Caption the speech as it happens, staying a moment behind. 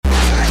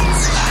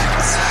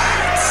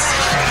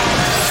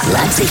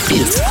Leipzig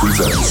Beats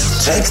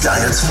presents Jake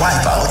Dile's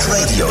Vibeout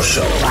Radio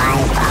Show.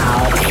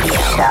 Vibeout Radio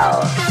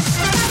Show.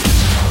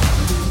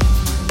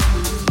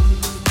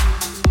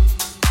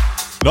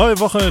 Neue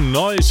Woche,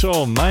 neue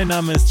Show. Mein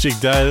Name ist Jake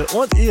Dile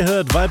und ihr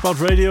hört Vibeout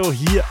Radio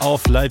hier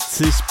auf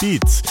Leipzig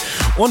Beats.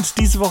 Und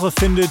diese Woche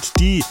findet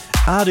die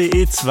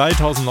ADE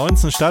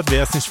 2019 statt.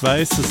 Wer es nicht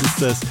weiß, das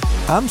ist das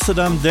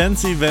Amsterdam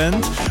Dance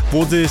Event,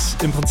 wo sich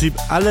im Prinzip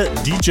alle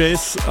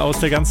DJs aus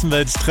der ganzen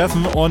Welt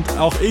treffen. Und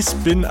auch ich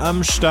bin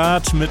am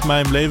Start mit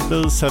meinem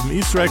Label 7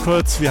 East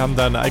Records. Wir haben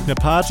da eine eigene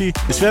Party.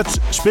 Ich werde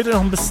später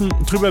noch ein bisschen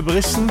drüber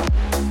berichten.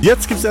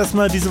 Jetzt gibt es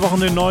erstmal diese Woche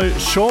eine neue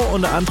Show,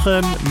 unter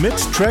anderem mit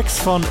Tracks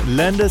von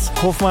Landis,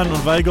 Hofmann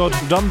und Vibeout,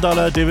 Dom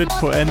Dollar, David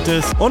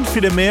Poentes und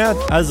viele mehr.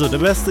 Also the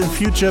best in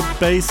Future,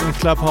 Bass und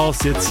Clubhouse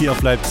jetzt hier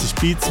auf Leipzig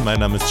Beats. Mein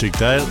Name ist Jake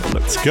Dile.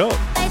 Let's go!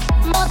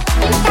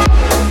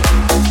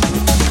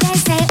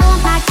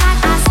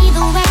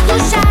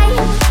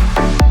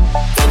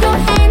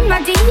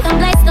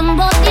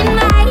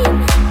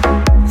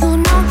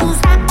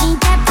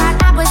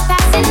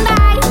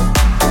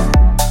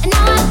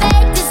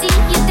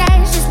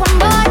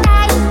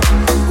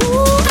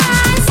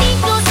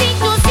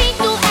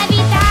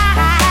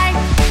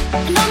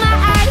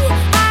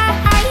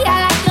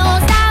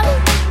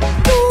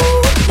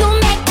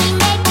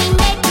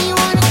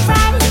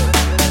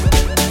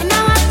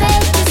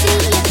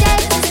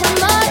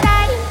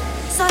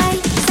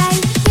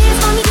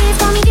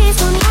 For me,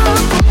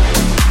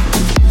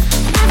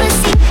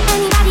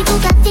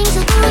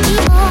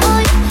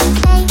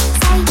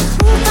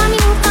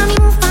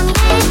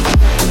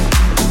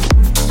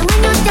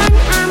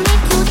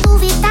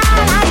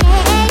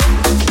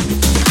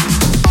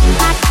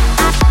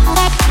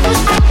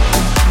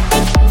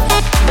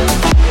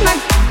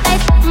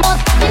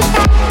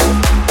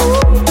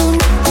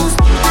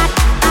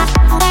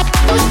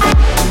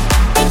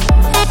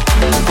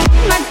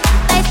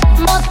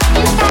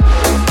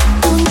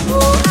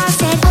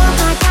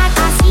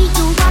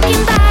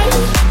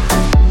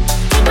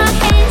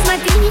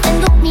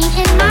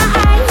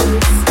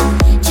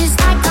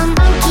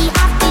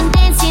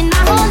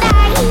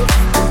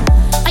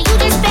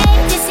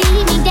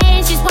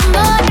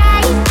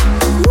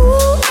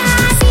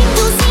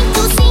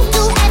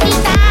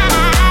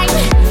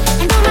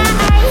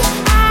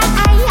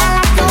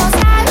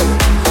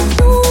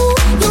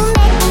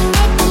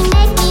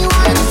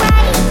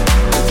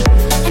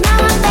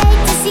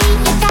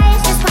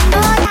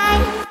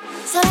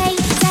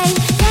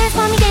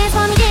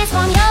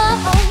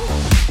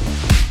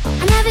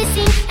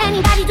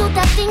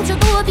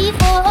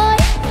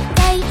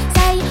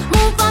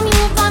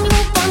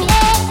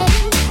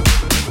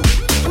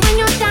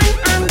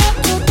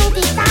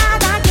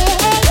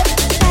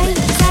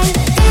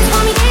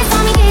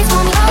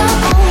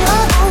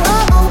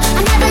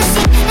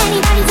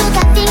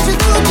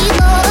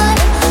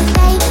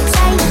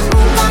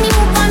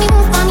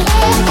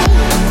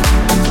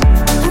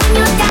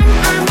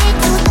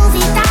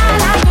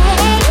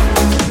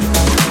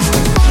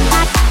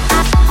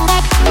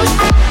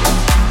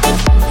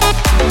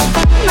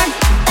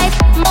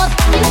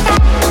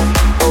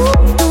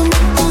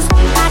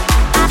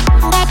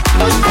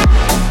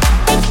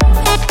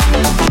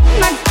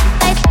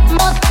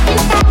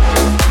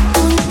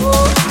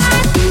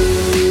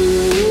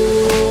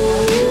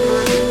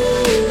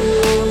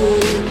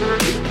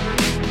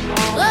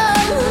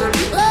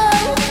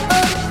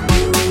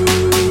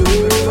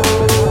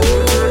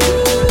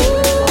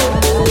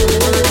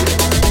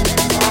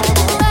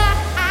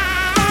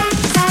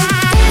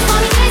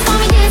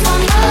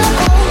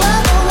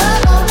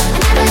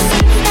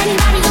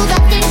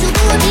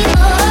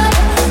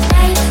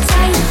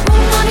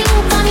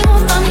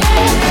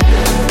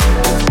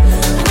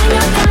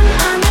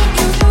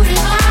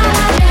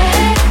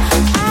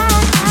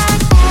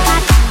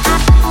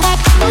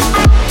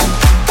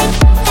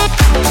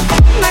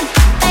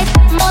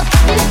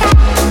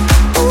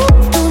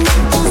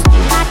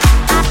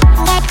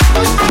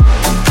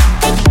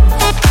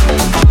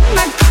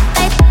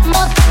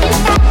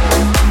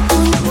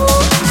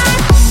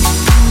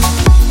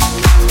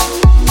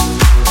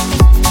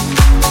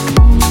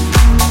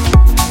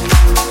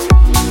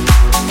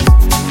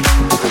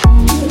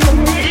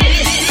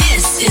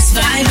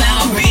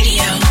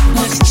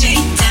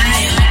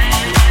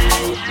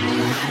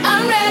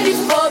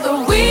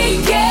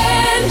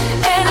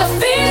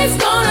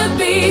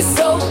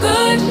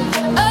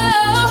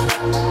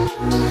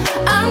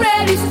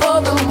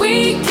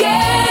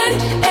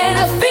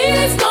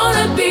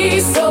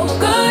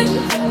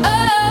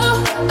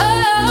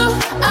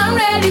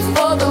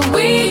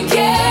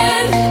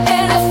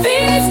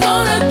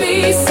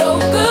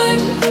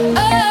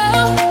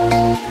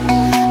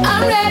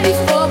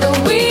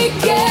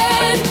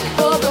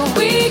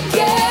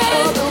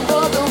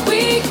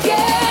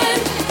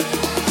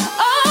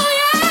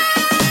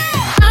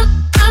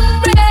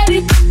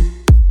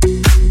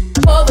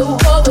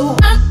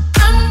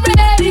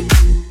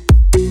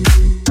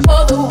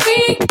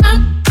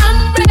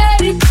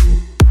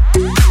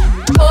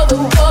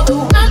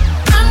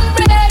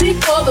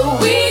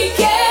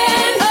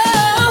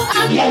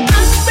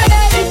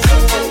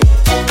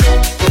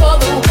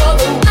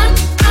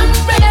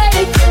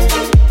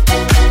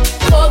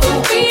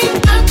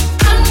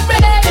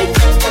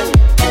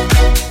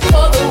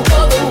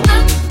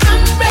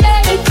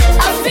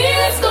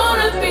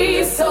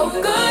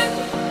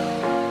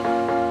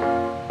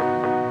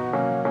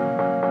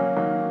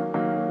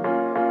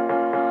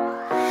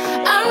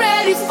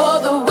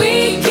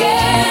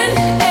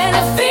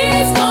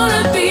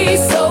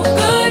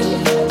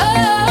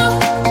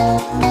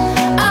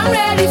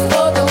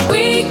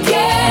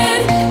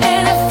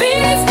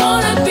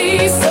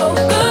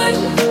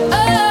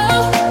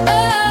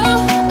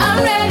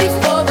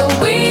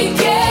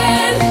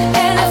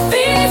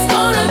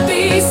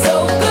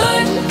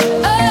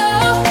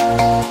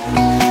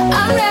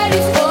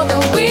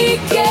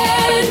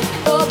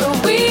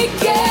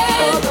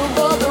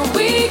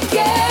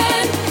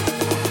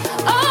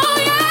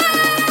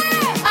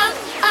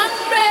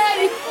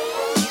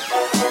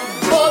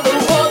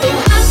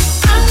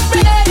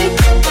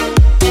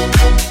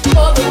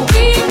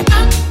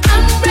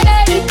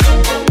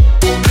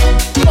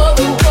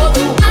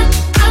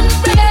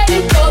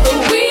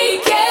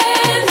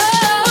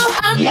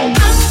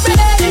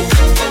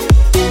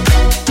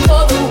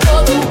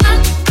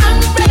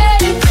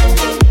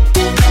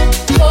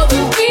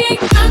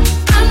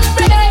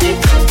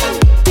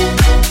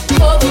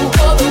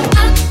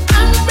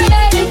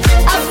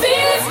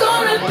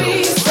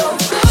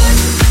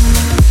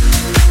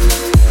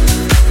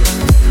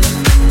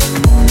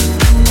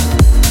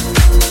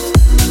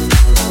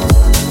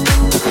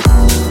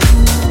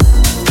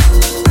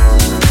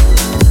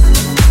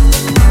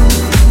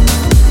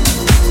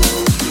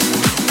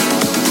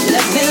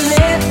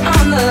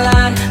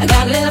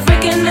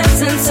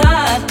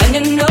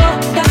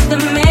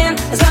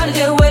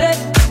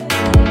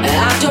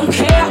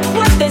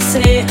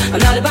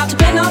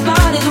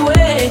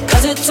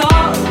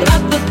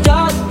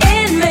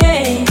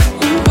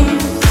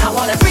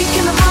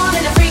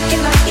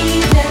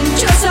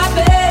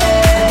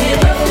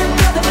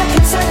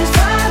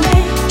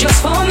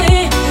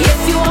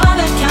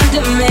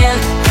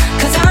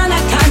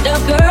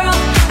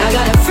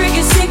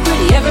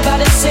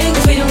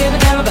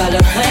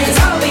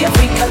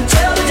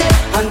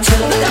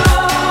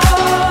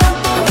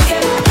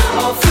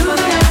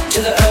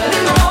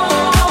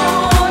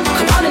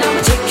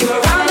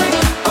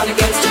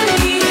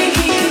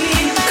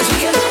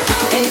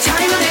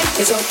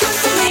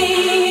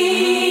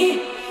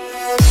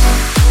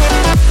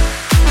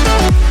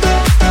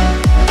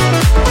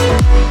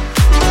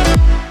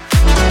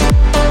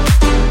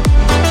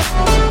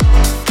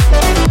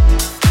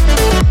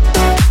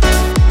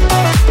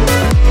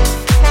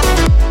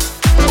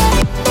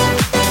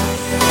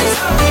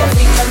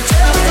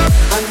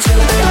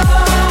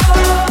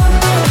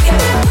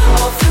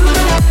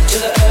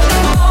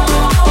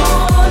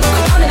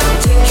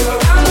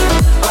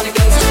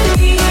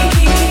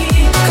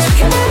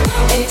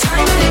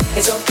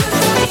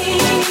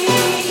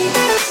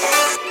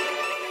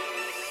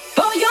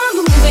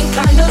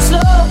 kinda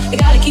slow. You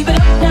gotta keep it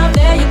up now,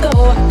 there you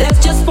go. There's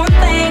just one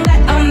thing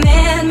that a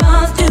man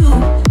must do.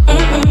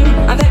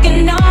 I'm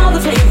packing all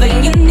the flavor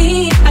you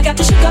need. I got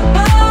to shake up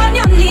on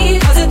your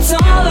knees, 'cause it's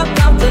all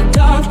about the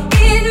dog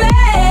in me.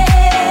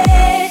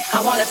 I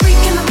want a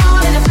freak in the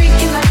morning, a freak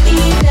in the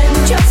evening,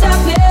 just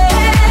like me.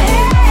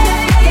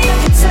 You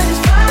can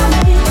satisfy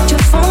me,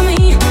 just for me,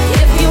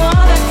 if you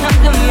are that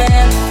kind of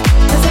man.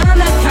 'Cause I'm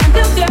that kind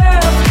of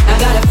girl. I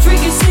got a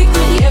freaky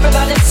secret,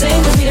 everybody sing,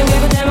 'cause we don't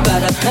give a damn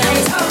about a thing.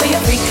 I'll be a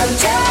freak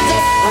until the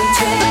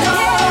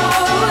dawn,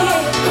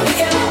 yeah. We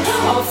can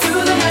all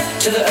through the night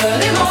to the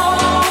early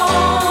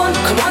morn.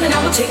 Come on and I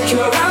will take you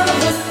around the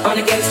hood on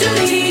a gangster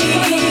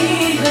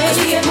lead. 'Cause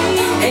we can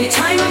any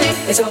time of day,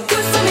 it's all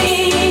good for me.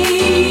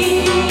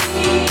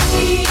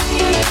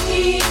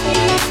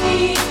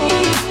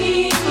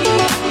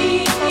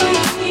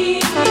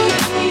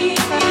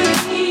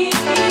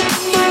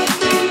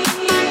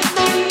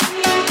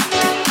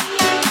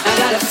 I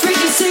got a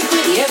freaky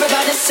secret,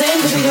 everybody sing,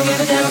 'cause we don't give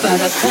a damn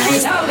about a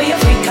thing. I'll be a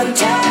freak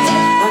until the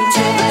dawn,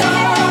 yeah.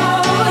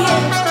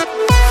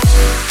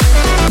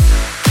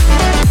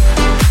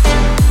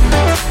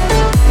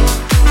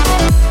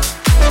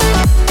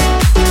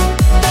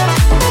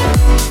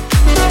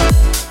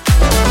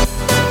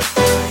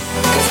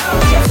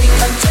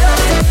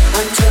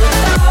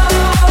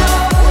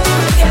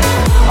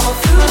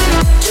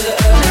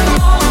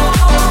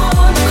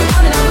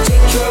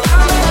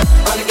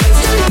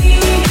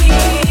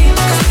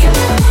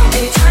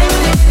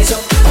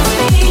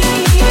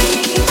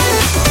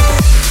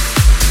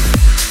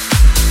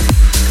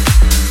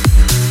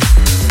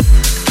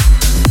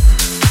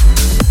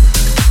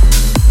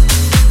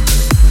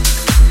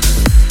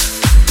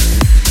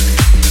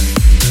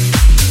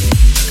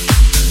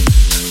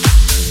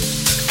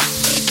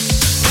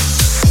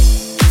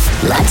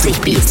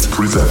 Beats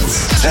presents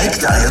Jack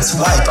Dile's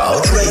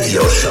Vibeout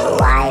Radio Show.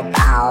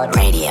 Vibeout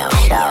Radio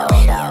Show.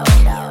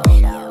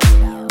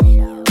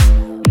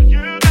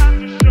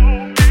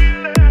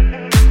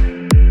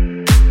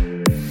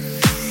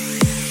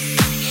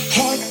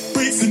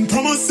 Heartbreaks and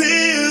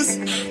promises,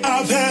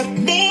 I've had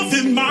more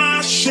than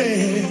my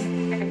share.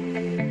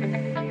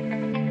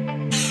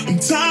 I'm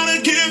tired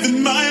of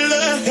giving my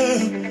love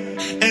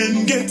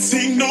and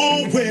getting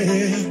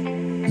nowhere.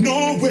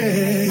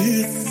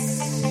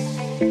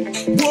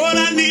 What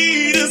I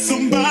need is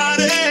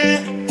somebody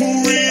who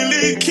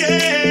really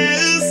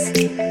cares.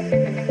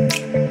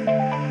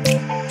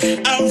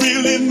 I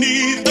really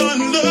need a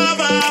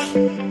lover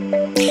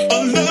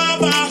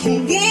who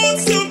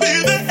wants to be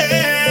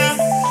there.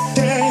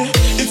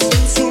 Yeah, it's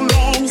been so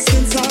long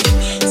since I've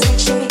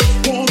touched a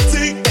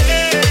wanting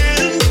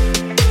end.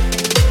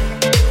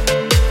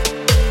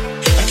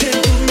 I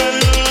can't put my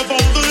love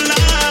on the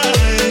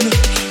line.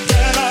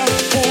 That I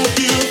hope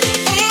you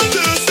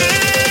understand.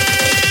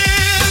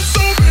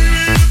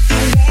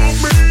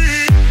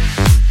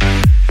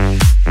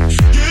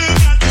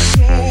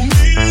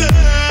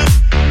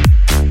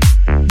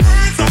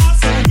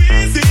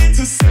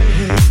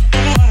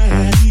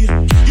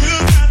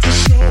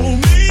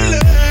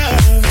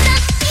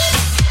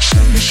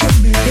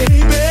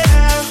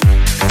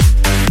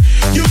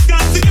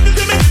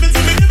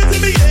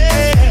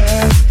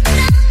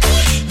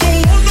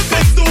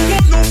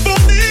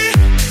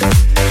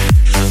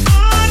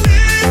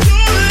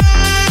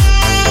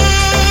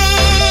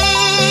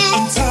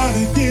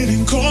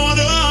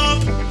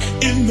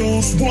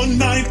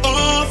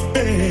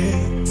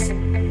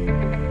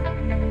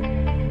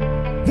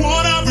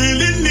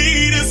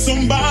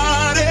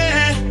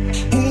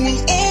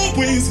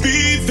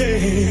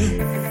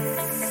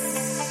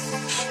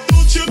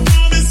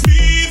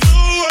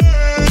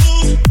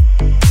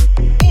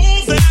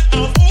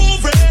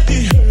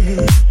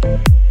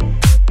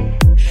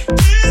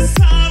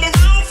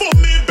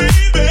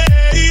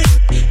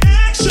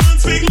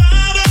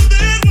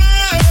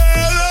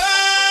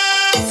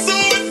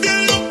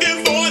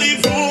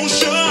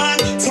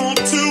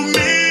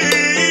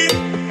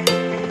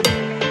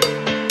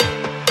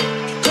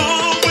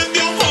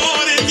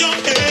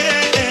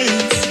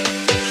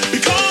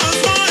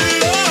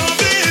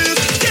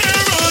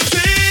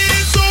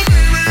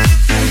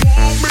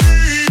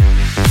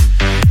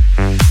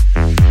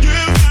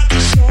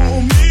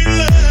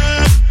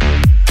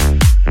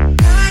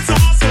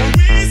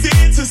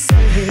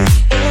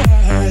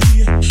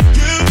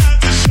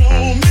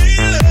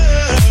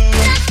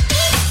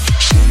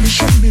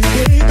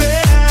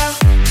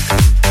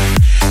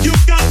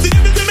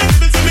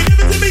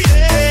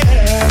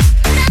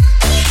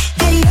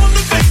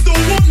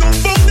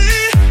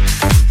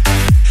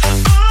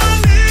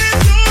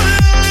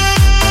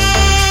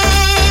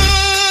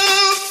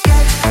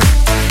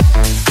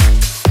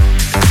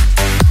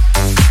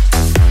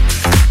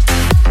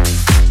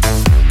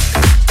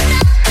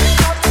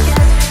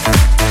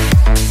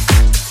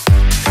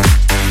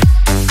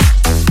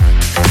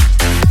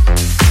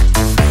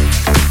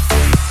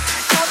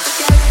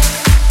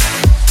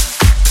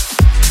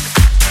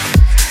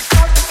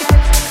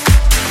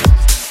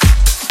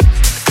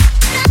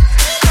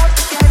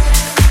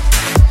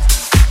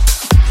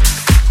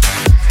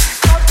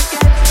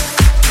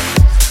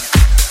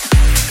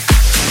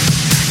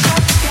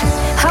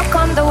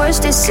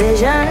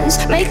 decisions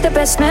make the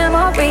best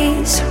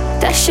memories.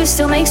 That shit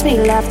still makes me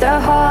laugh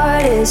the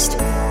hardest.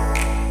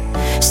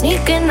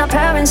 Sneaking our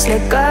parents'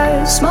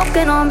 liquor,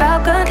 smoking on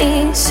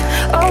balconies.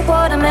 Oh,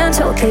 what a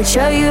mental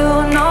picture, you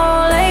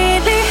know.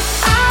 Lately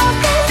I've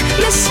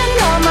been missing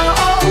all my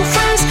old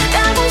friends,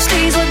 and those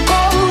days were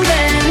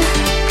golden.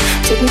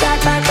 Take me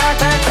back, back, back,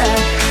 back,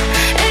 back.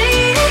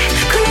 Ain't it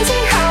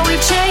crazy how we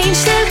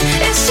changed it?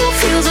 It still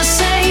feels the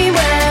same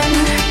when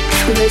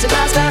we raise a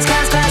glass, glass,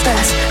 glass, glass,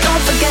 glass.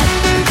 Don't forget.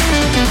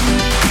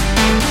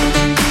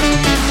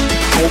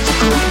 Don't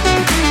forget.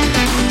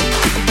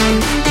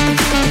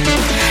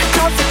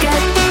 Don't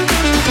forget.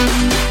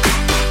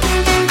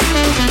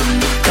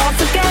 Don't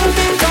forget.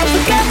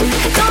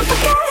 Don't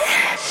forget.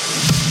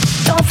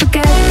 Don't forget. Don't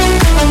forget.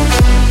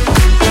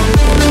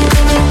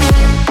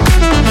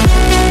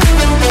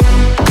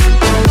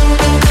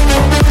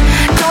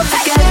 Don't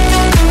forget.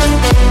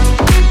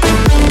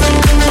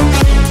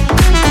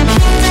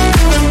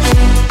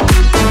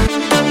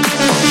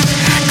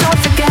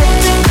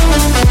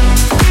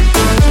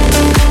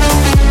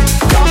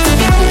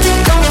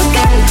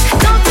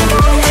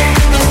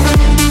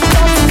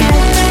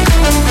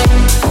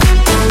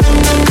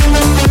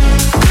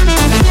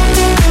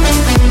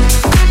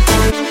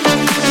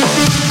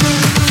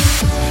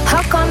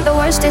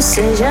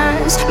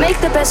 Decisions make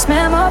the best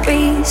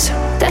memories.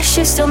 That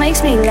shit still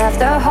makes me laugh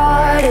the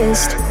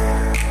hardest.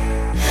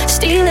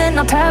 Stealing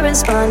our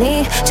parents'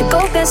 money to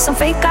go get some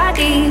fake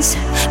IDs.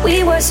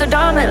 We were so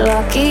dumb and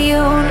lucky,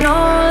 you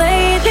know.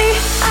 Lately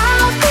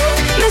I've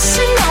been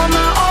missing all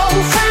my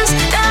old friends,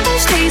 and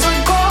those days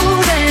were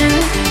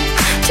golden.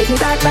 Take me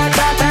back, back,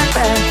 back, back,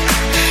 back.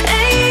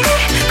 Ain't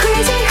it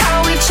crazy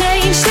how we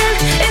changed it?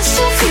 It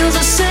still feels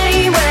the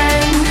same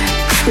when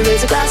we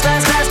raise a glass,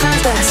 glass, glass,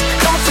 glass, glass.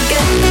 Don't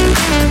forget.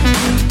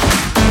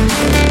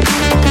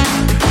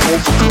 Don't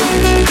forget.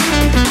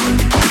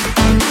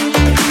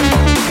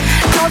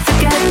 Don't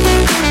forget.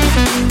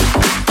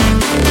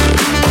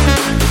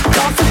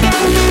 Don't forget.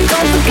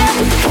 Don't forget.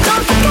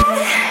 Don't forget.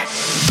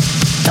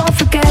 Don't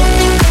forget.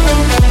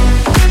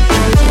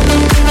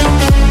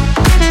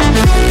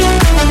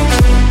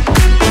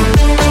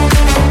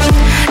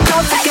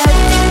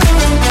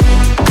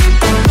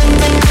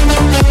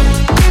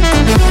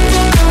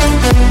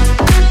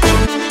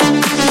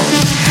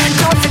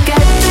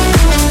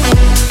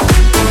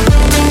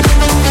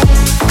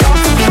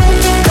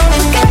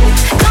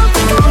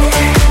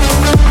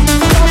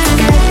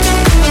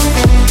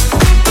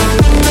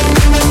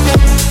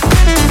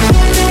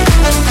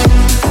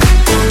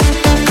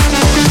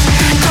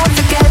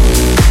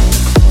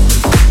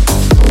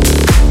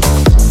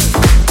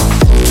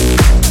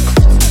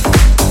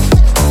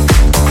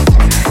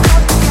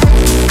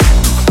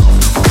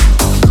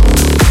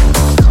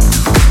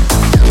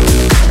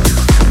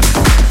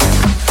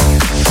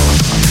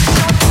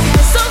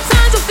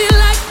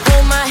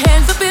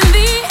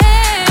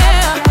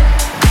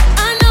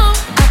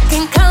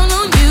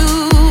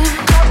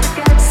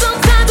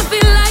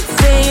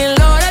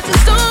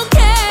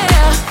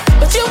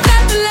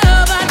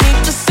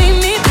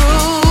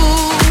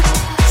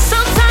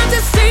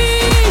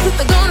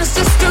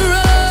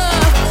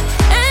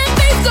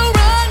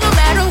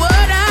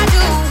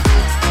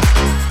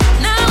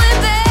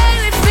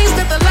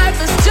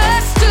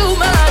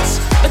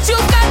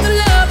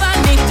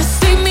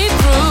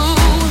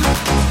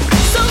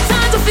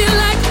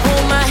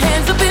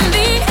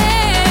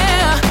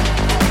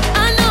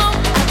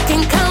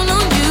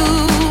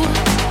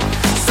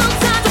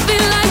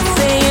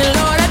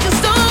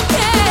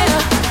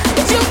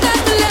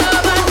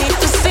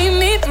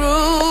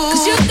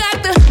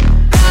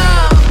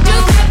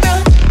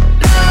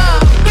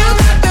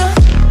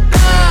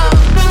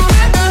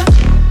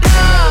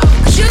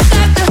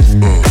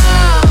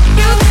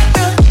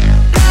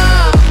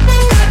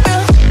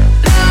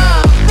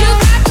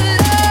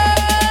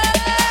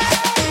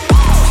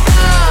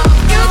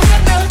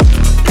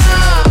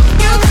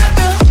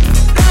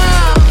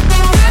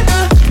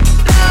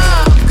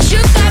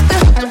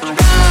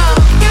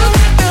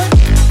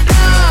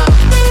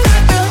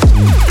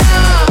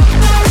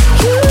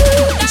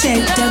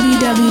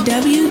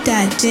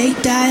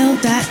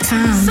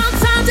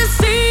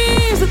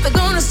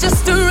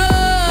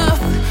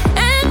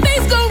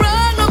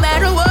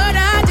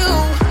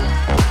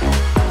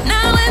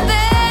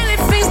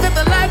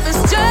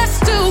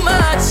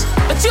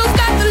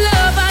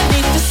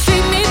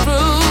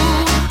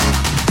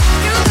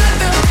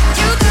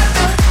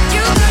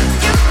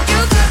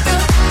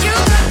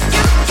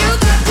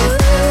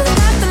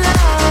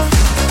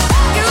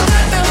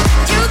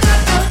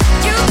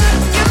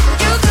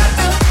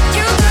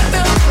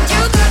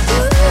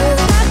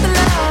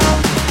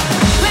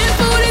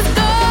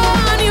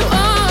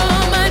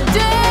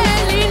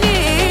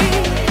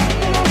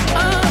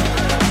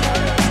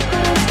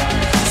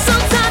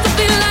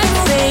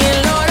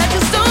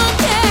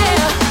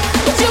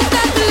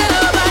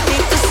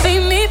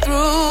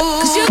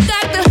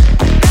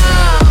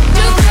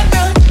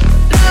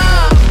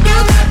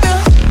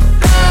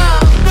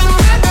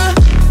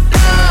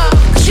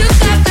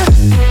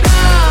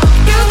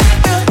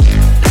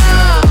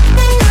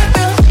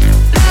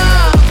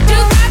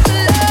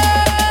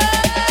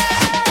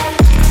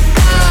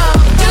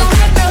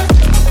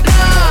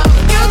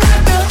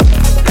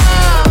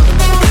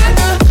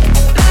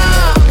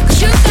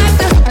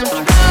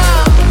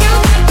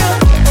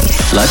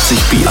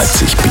 Beats.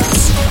 Leipzig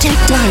Beats. Jack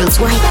Dile's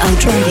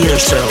Wipeout Radio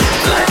Show.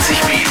 Leipzig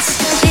Beats.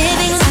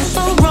 Living life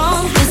all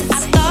wrong, 'cause I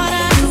thought I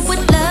knew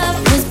what love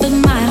was, but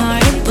my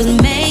heart, it was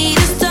made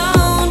of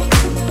stone.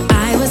 I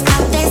was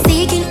out there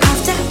seeking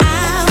after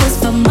hours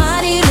for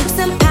money, looks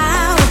and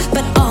power,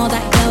 but all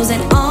that goes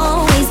and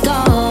always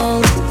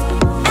gold.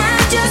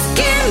 And just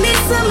give me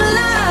some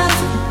love,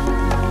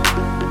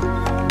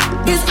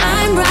 'cause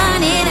I'm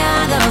running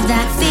out of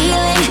that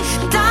feeling.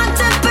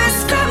 Doctor,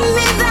 prescribe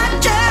me that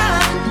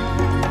drug,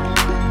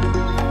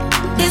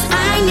 'cause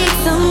I need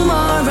some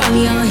more of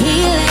your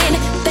healing.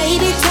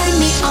 Baby, turn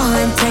me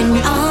on, turn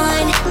me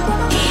on.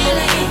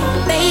 Healing.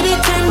 Baby,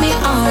 turn me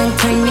on,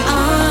 turn me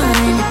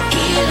on.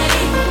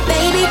 Healing.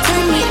 Baby,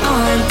 turn me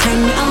on, turn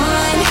me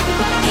on.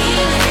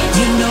 Healing.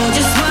 You know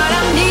just what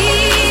I'm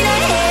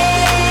needing.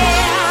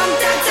 I'm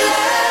down to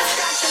love.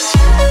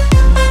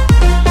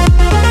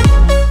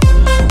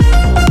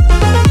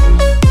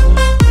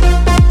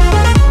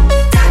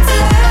 Down to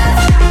love.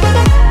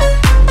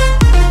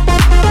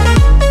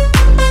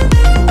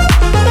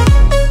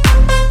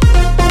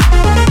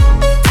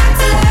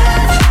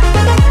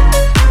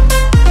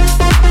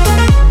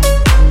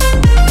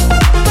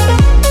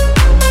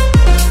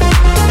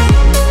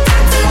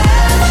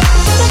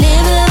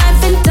 Living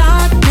life in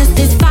darkness,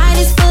 this fight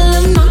is full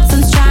of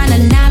nonsense, trying to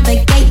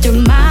navigate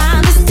through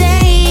my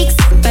mistakes.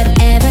 But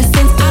ever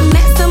since I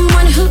met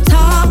someone who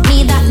taught me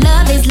that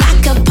love is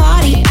like a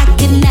party, I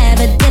can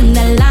never dim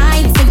the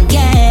lights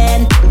again.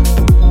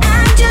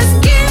 And just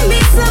give me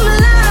some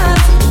love,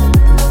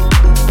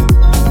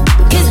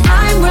 'cause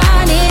I'm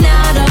running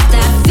out of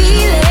that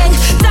feeling.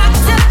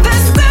 Doctor,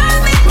 prescribe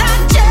me that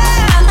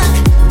drug,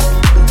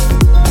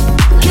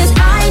 'cause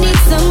I need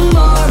some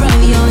more of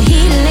your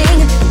healing.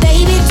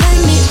 Baby, turn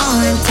me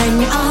on, turn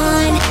me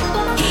on.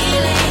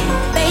 Healing.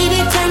 Baby,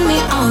 turn me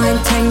on,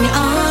 turn me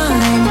on.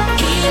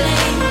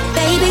 Healing.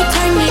 Baby,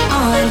 turn me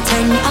on,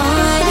 turn me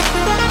on.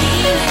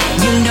 Healing.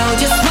 You know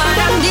just what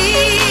I'm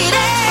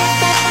needing.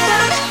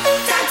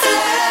 Down to love. Down to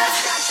love.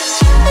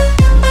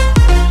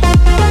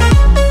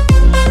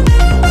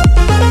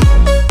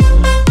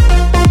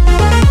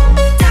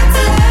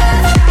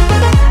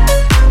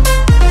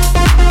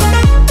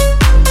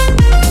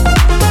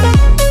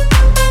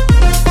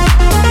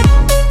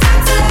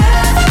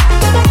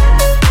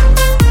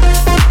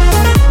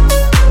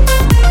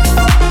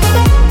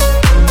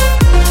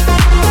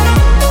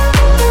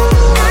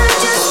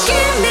 Just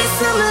give me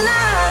some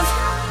love,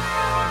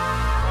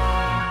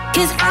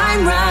 'cause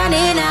I'm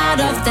running out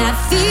of that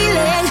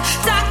feeling.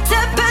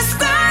 Doctor,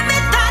 prescribe me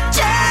that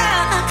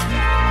drug,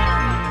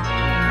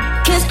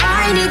 'cause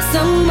I need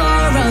some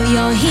more of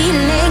your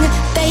healing.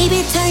 Baby,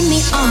 turn me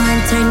on,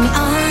 turn me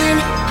on.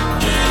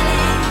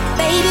 Healing.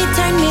 Baby,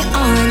 turn me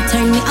on,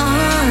 turn me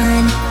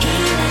on.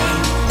 Healing.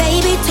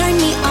 Baby, turn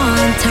me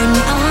on, turn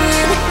me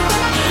on.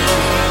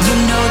 Healing. You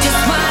know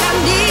just what I'm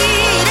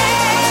needing.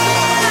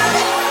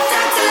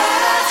 Down to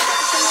love.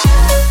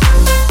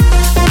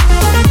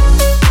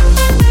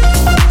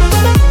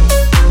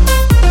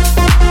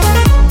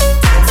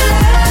 Down to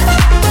love.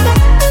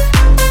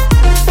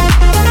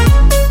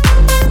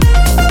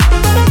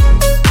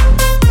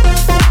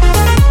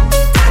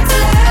 Down to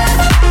love.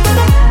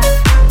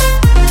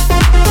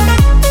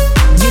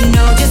 You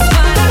know just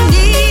what I'm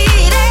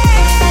needing.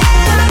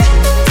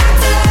 Down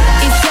to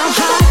love. If your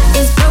heart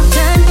is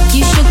broken,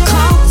 you should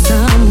call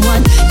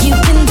someone. You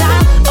can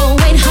dial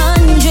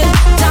 0800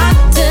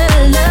 Doctor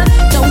Love.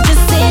 Don't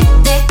just sit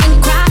there and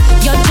cry,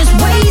 you're just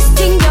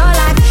wasting your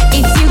life.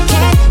 If you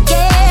can't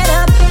get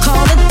up,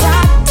 call the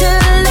Doctor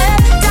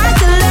Love,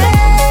 Doctor Love.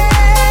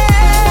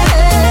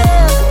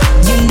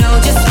 You know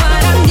just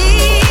what I'm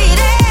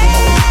needing.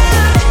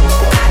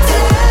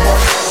 Doctor Love.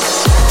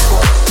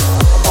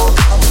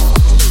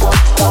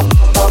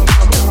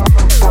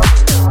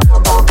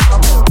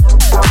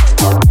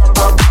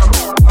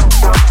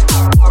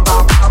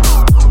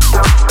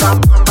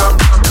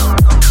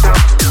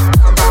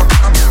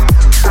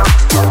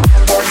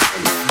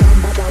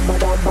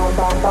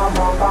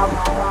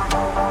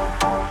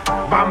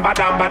 Bam ba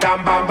dam ba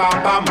dam bam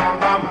bam bam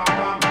bam.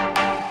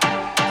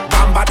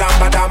 Bam ba dam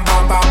ba dam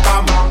bam bam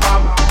bam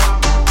bam.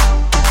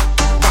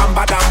 Bam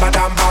ba dam ba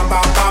dam bam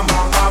bam bam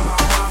bam.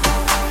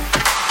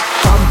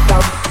 Bam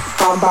dam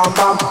bam bam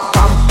bam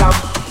bam dam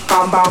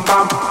bam bam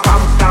bam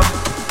bam dam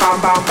bam bam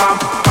bam bam dam bam bam bam bam bam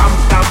dam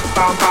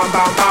bam dam bam dam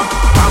bam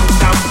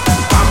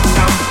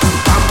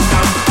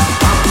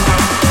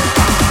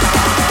dam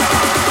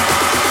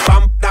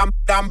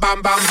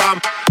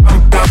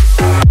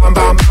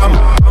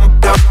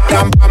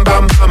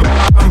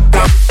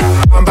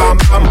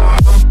bam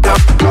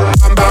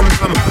dam dam bam bam bam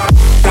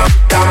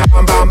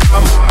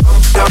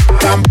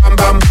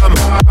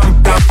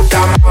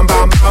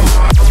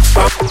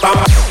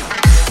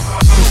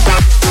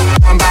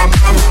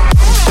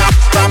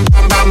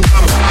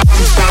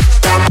dam bam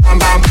bam bam dam dam bam bam bam dam bam bam bam dam bam bam bam dam dam bam bam bam dam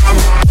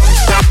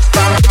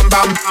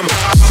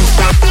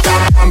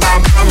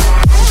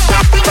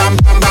dam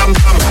bam bam bam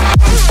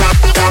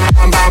dam dam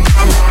bam bam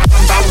bam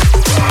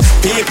bam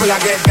bam. People a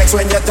get vexed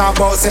when you talk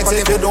about sex. But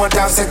if you don't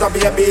have sex, no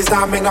babies,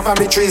 nah make no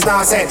family trees,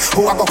 nah set.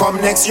 Who a go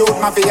come next? Youth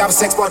mafia have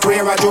sex, but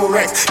we're a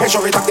Durex. Make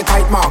sure it have the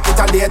tight mark, it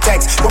a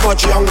latex. Too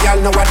much young girl,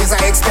 know what is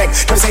I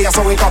expect. Them say you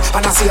so it up,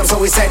 and I see them so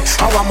we said.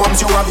 Our moms,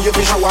 you have you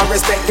show and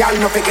respect. Girl,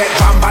 no forget.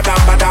 Bam ba dam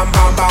ba dam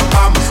bam bam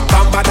bam.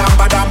 Bam ba dam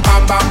ba dam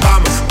bam bam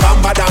bam. Bam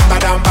ba dam ba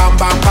dam bam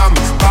bam bam.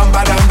 Bam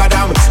ba dam ba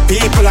dam.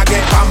 People a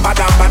get bam ba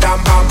dam ba dam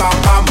bam bam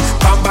bam.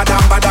 Bam ba dam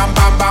ba dam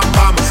bam bam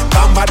bam.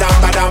 Bam ba dam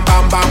ba dam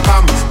bam bam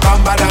bam.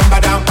 Bam ba dam ba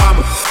dam bam.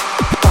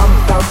 Bam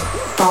bam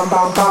bam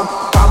bam bam.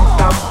 Bam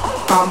bam bam bam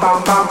bam. Bam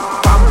bam bam bam bam.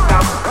 Bam bam bam bam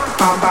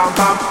bam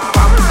bam. Bam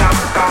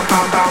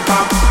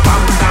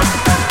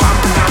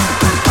bam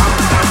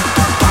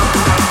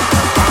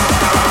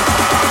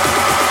bam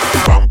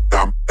bam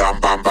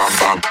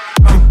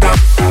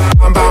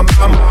bam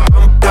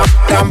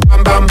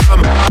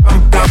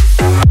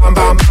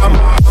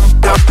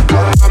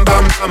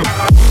bam.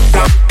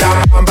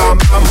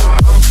 Bam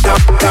bam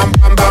bam bam.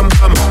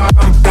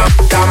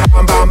 Bam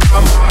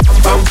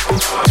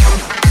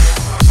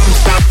bam bam. Bam bam bam bam. Bam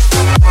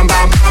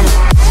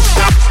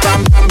bam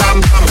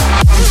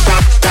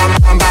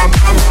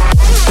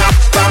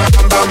bam.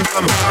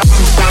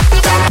 Bam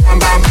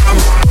bam bam.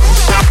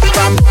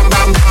 Bam bam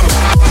bam. Bam bam bam.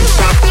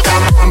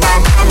 Bam bam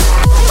bam.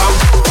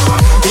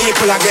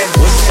 People again.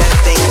 What's that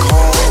thing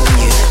called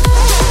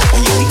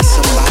when you meet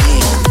somebody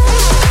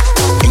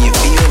and you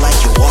feel like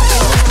you're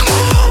walking on a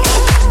cloud,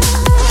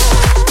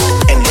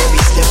 and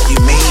every step you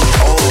made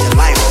all your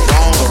life,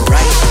 wrong or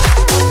right,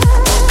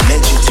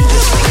 led you to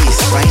this place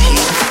right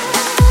here,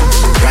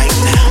 right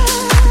now.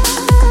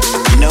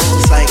 You know,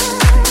 it's like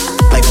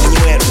when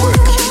you're at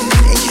work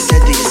and you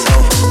said to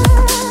yourself,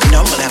 you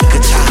know, I'm gonna have a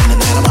good time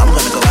tonight. I'm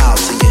gonna go out.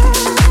 So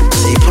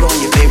you put on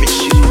your favorite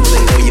shoes,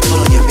 or you put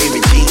on your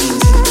favorite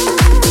jeans.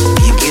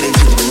 You get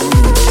into the mood.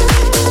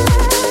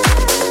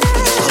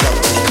 You pull up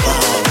to the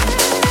club.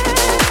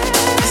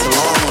 It's a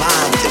long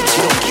line, but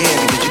you don't care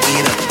because you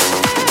get up.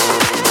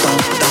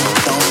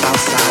 Thump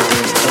outside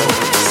those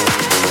doors.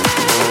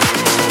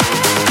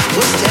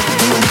 What's that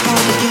feeling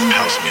called again?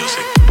 House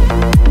music.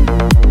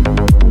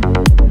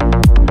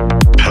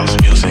 House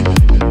music.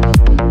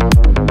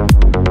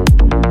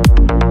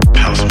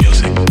 House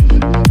music.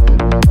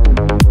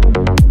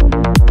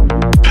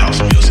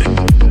 House music.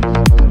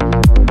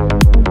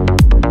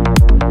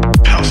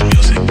 House music. House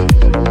music.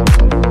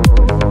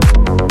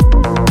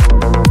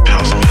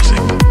 House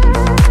music.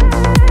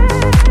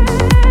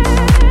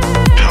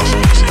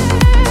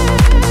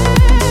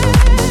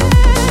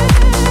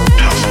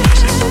 House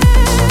music.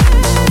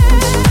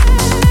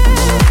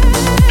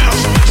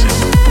 House music.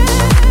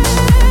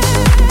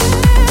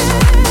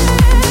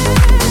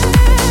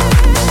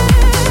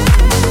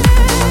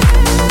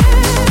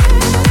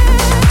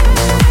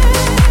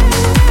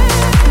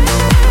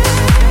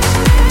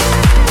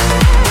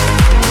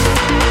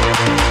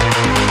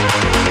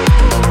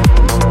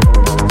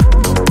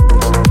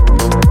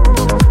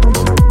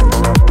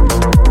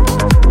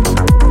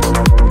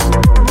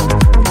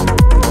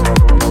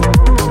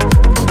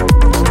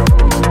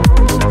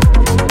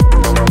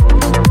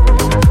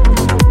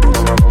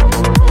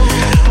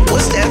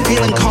 What's that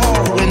feeling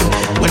called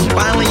when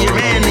finally you're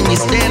in and you're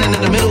standing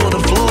in the middle of the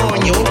floor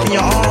and you open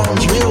your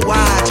arms real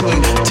wide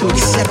to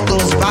accept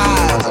those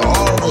vibes,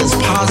 all those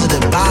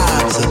positive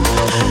vibes,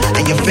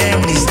 and your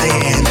family's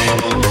there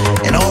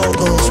and all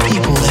those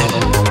people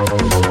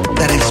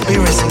that are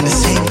experiencing the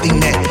same thing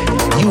that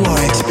you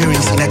are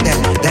experiencing at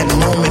that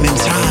moment in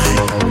time.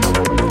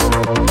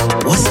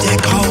 What's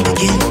that called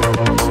again?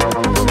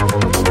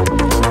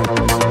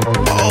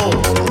 Oh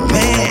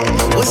man,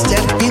 what's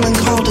that feeling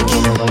called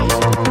again?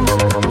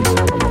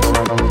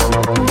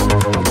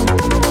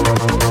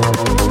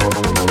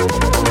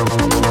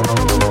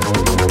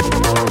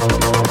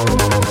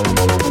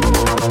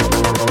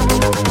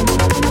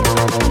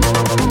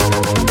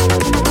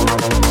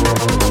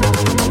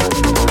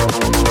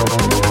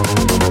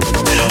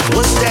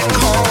 What's that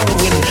called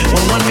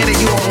when 1 minute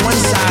you're on one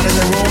side of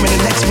the room and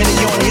the next minute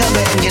you're on the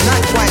other and you're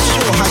not quite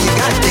sure how you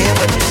got there,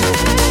 but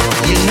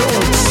you know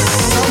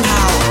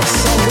somehow,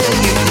 somewhere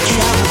you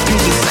travel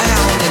through the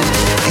sound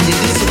and you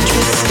do some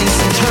twists and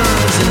some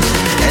turns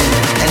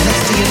and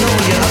next thing you know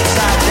you're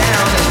upside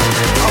down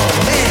and oh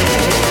man,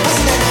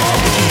 what's that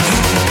called again?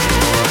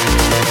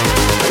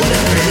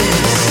 Whatever it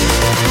is,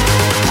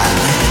 I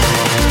like it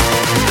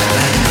a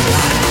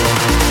lot.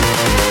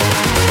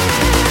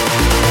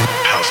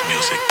 House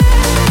music.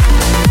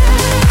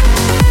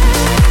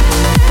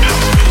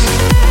 House music.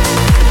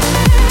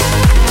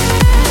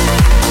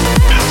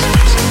 House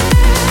music. House music.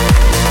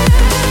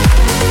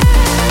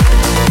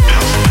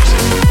 House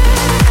music.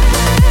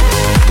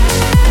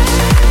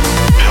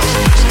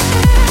 House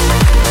music.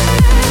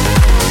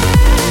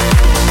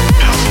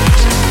 House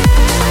music.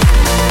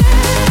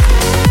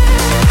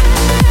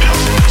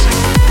 House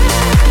music.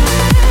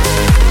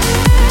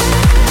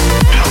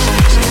 House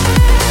music.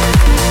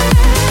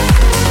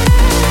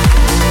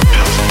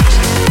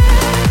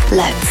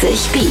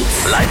 Leipzig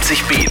Beats.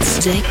 Leipzig Beats.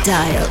 Jake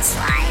Diles.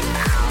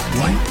 Vibeout.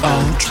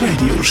 Vibeout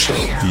Radio Show.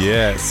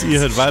 Yes, ihr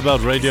hört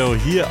Vibeout Radio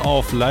hier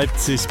auf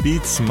Leipzig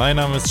Beats. Mein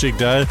Name ist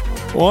Dile.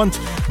 Und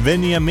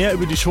wenn ihr mehr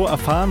über die Show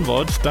erfahren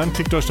wollt, dann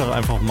klickt euch doch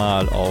einfach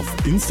mal auf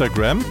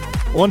Instagram.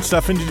 Und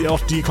da findet ihr auch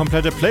die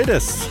komplette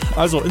Playlist.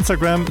 Also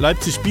Instagram,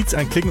 Leipzig Beats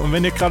anklicken. Und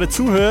wenn ihr gerade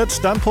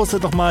zuhört, dann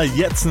postet doch mal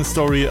jetzt eine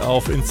Story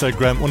auf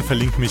Instagram und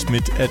verlinkt mich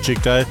mit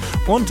 @Dile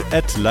und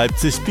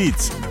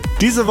 @LeipzigBeats.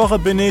 Diese Woche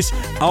bin ich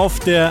auf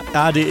der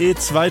ADE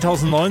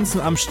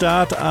 2019 am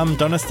Start. Am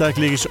Donnerstag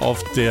lege ich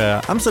auf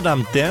der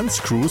Amsterdam Dance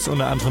Cruise,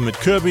 unter anderem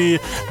mit Kirby,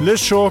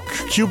 Lishok,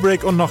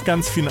 Kubrick und noch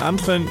ganz vielen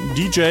anderen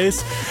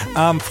DJs.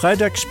 Am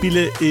Freitag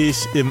spiele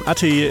ich im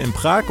Atelier in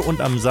Prag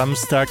und am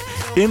Samstag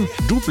im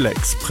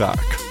Duplex Prag.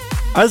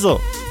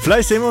 Also,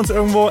 vielleicht sehen wir uns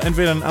irgendwo,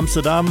 entweder in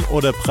Amsterdam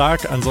oder Prag.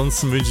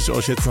 Ansonsten wünsche ich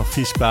euch jetzt noch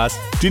viel Spaß.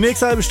 Die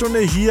nächste halbe Stunde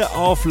hier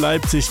auf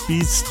Leipzig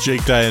Beats.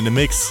 Dile in the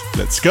Mix.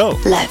 Let's go.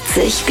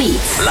 Leipzig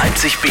Beats.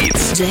 Leipzig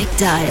Beats.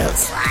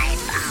 Dile's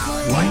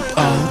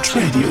Vibeout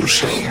Radio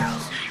Show.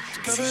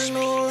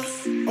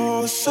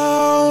 All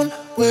sound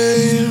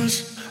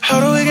waves. How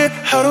do we get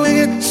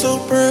so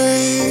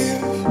brave?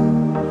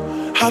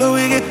 How do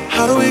we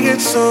get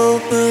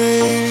so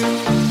brave?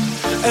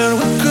 And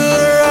we could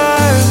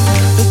ride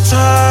the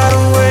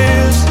tidal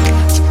waves,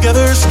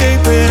 together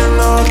escaping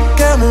all the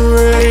gamma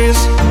rays.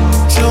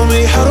 Tell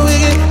me, how do we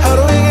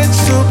get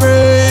so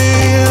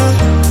brave?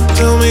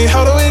 Tell me,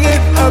 how do we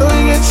get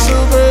so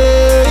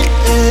brave?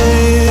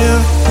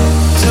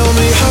 Tell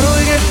me, how do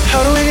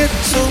we get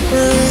so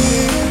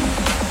brave?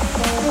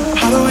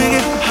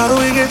 How do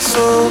we get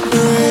so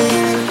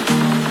brave?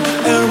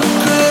 And we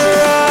could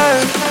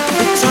ride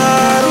the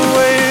tidal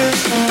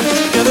waves,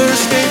 together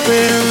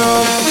escaping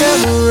all the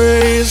gamma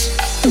rays.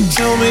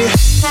 Tell me.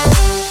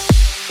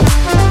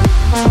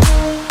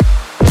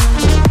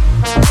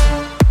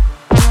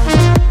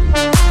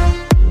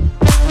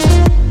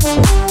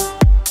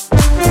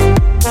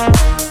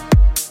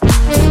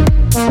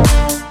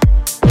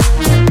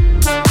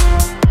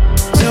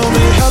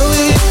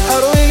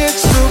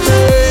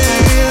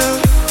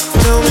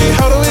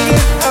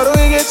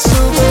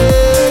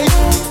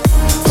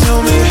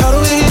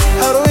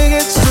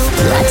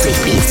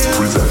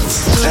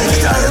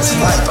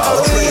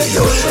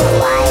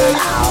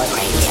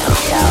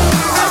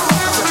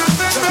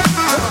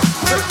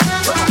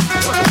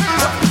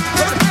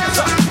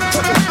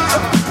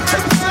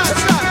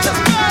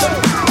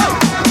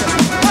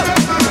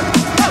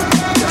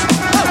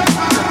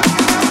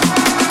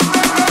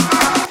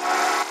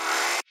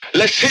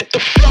 Let's hit the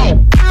floor.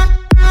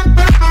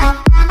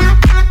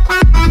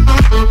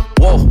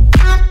 Whoa.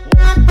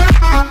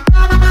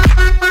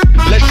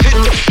 Let's hit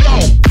the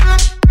floor.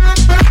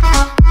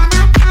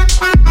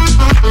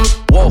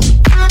 Whoa.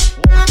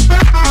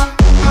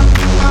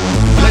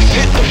 Let's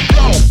hit the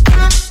floor.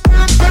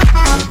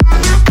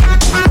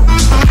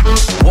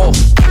 Whoa.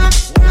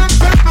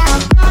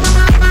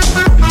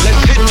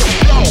 Let's hit the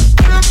floor.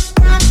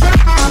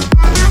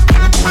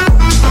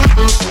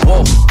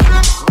 Whoa.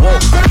 Whoa.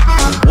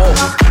 Whoa.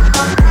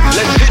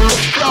 Let's hit the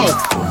floor.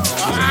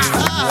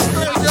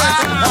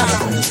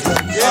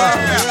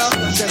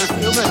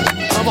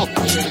 Come on.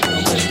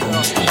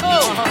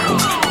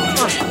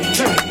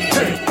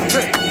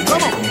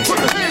 Come on. Put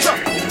your hands up.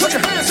 Put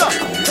your hands up.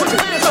 Put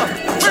your hands up.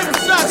 Bring them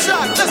side to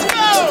side. Let's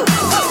go.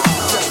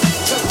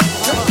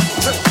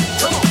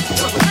 Come on.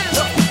 Put your hands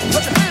up.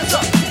 Put your hands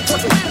up.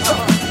 Put your hands up.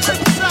 Bring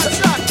them side to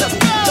side. Let's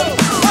go.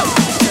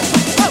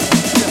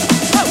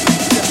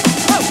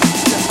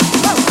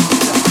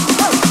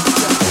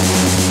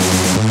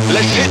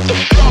 Let's hit the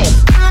floor.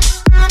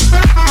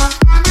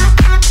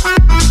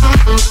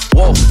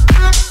 Whoa.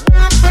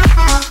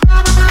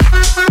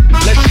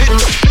 Let's hit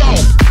the floor.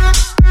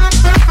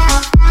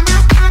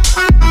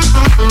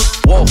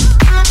 Whoa.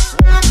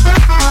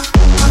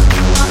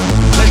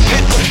 Let's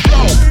hit the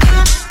floor.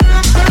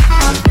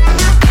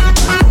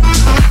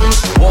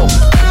 Whoa.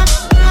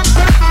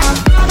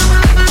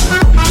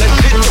 Let's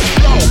hit the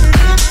floor.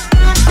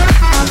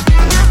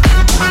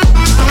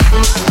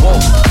 Whoa.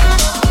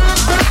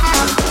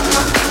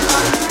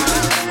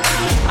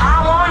 I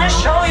wanna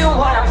show you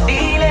what I'm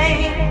feeling.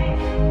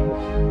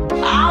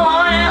 I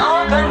wanna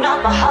open up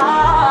my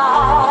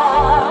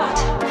heart.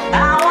 I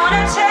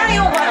wanna tell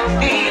you what I'm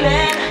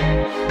feeling.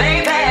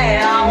 Baby,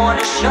 I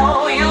wanna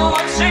show you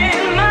what's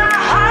in my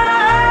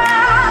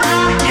heart.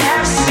 I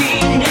have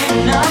seen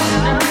enough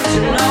to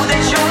know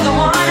that you're the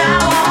one I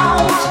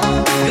want.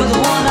 You're the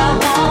one I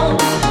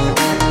want.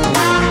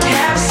 I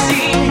have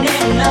seen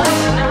enough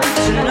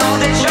to know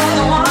that you're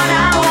the one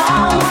I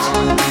want.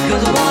 You're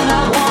the one I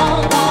want.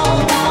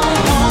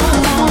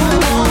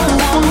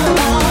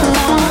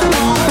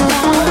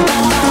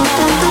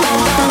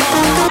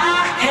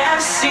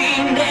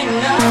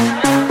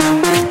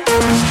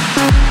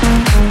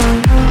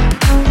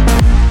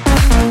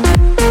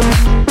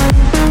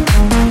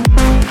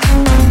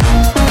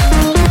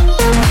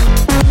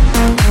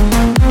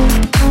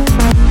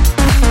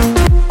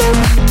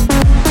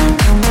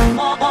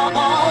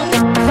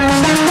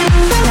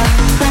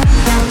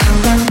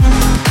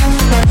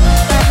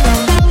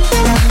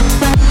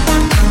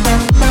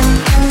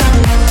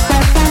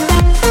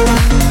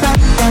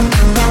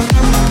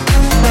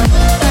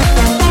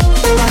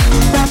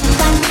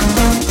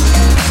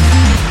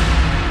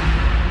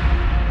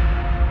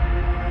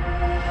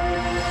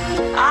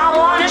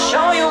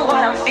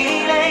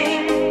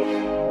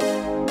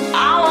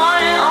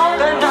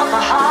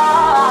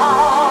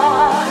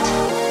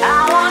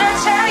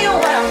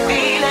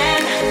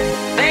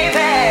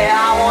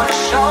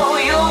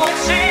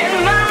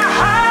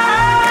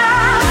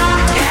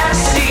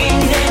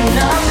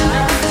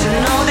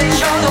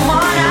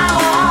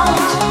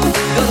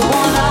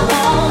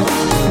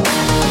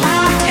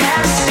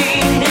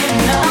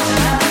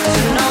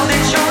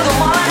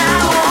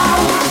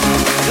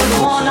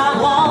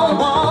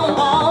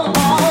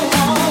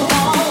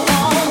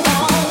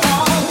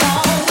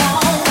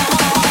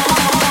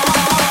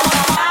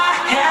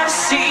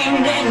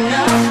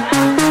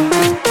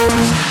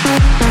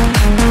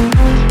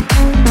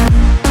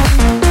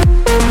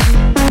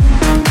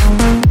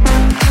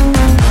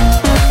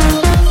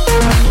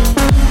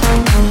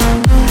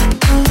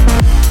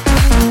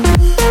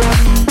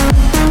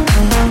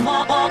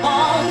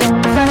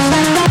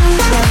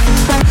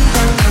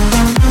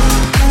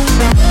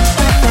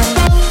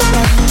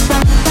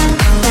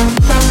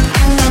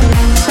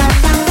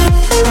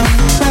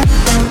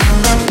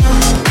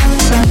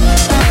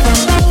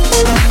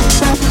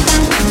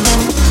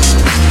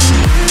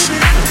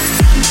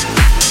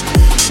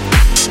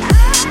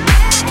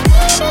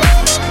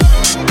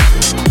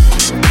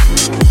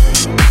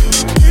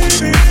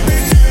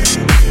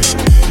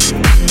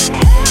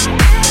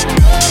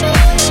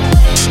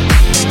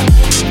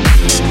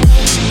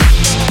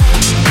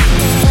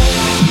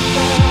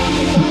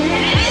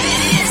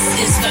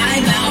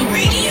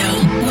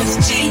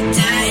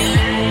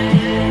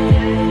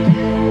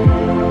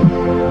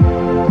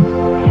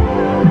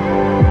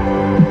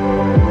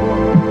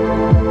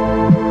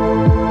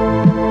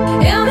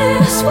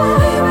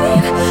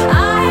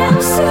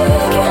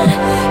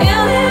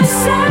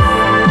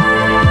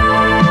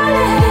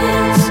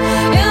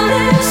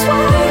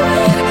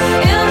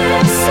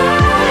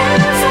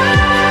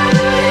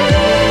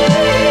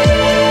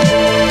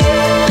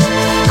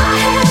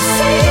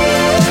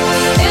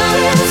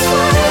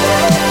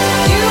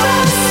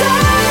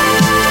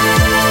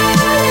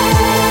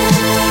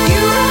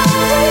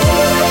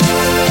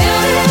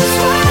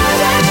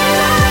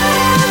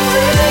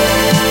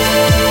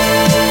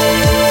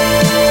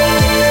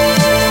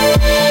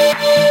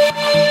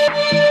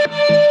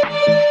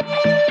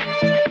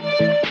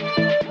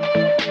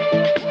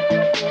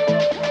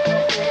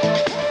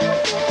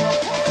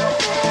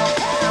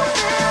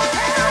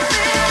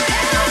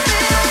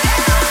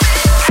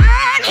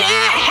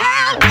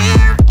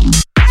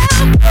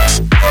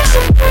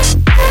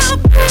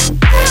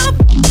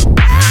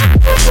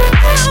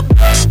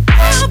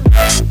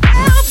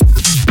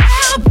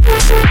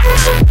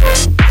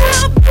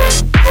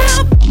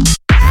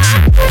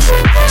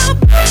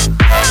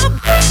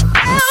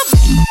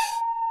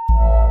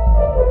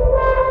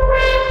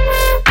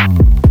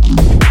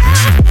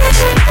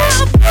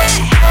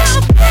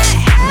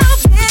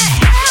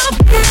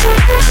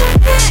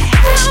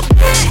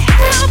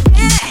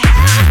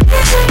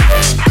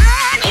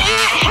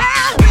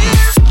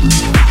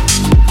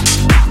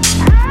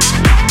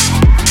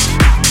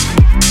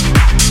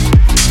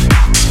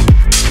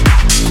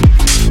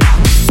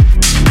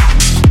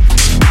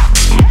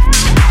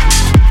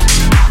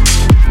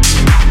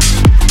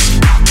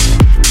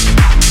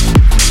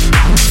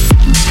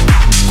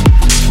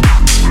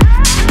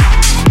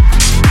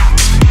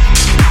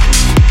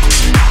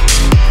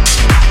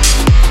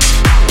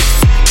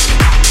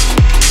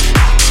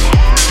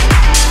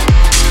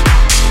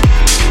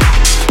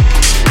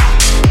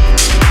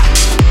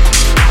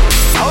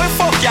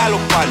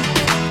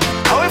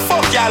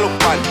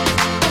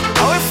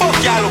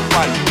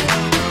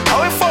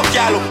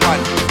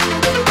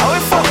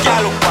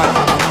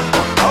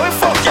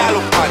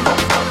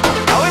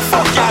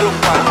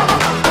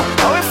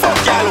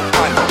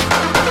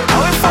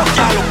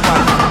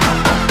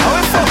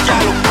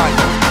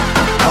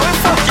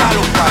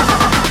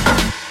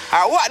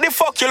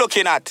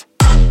 looking at?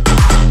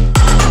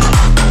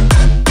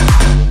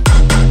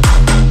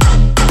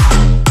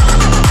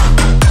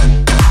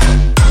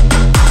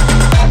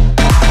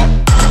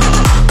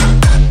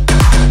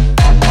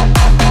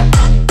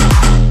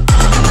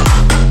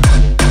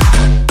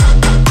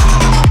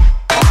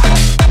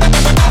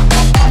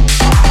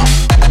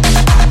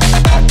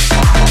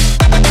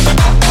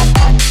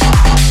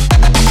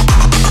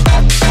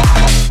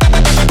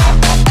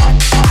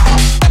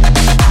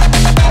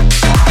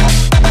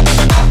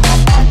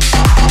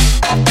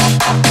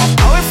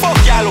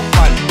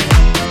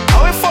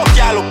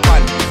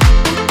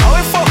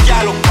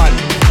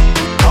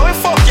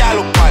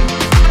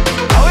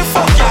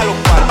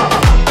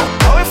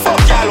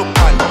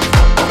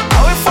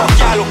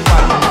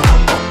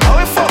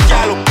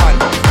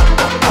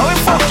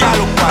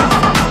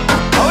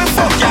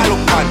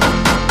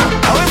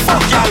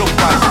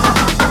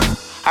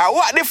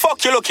 What the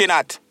fuck you looking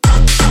at?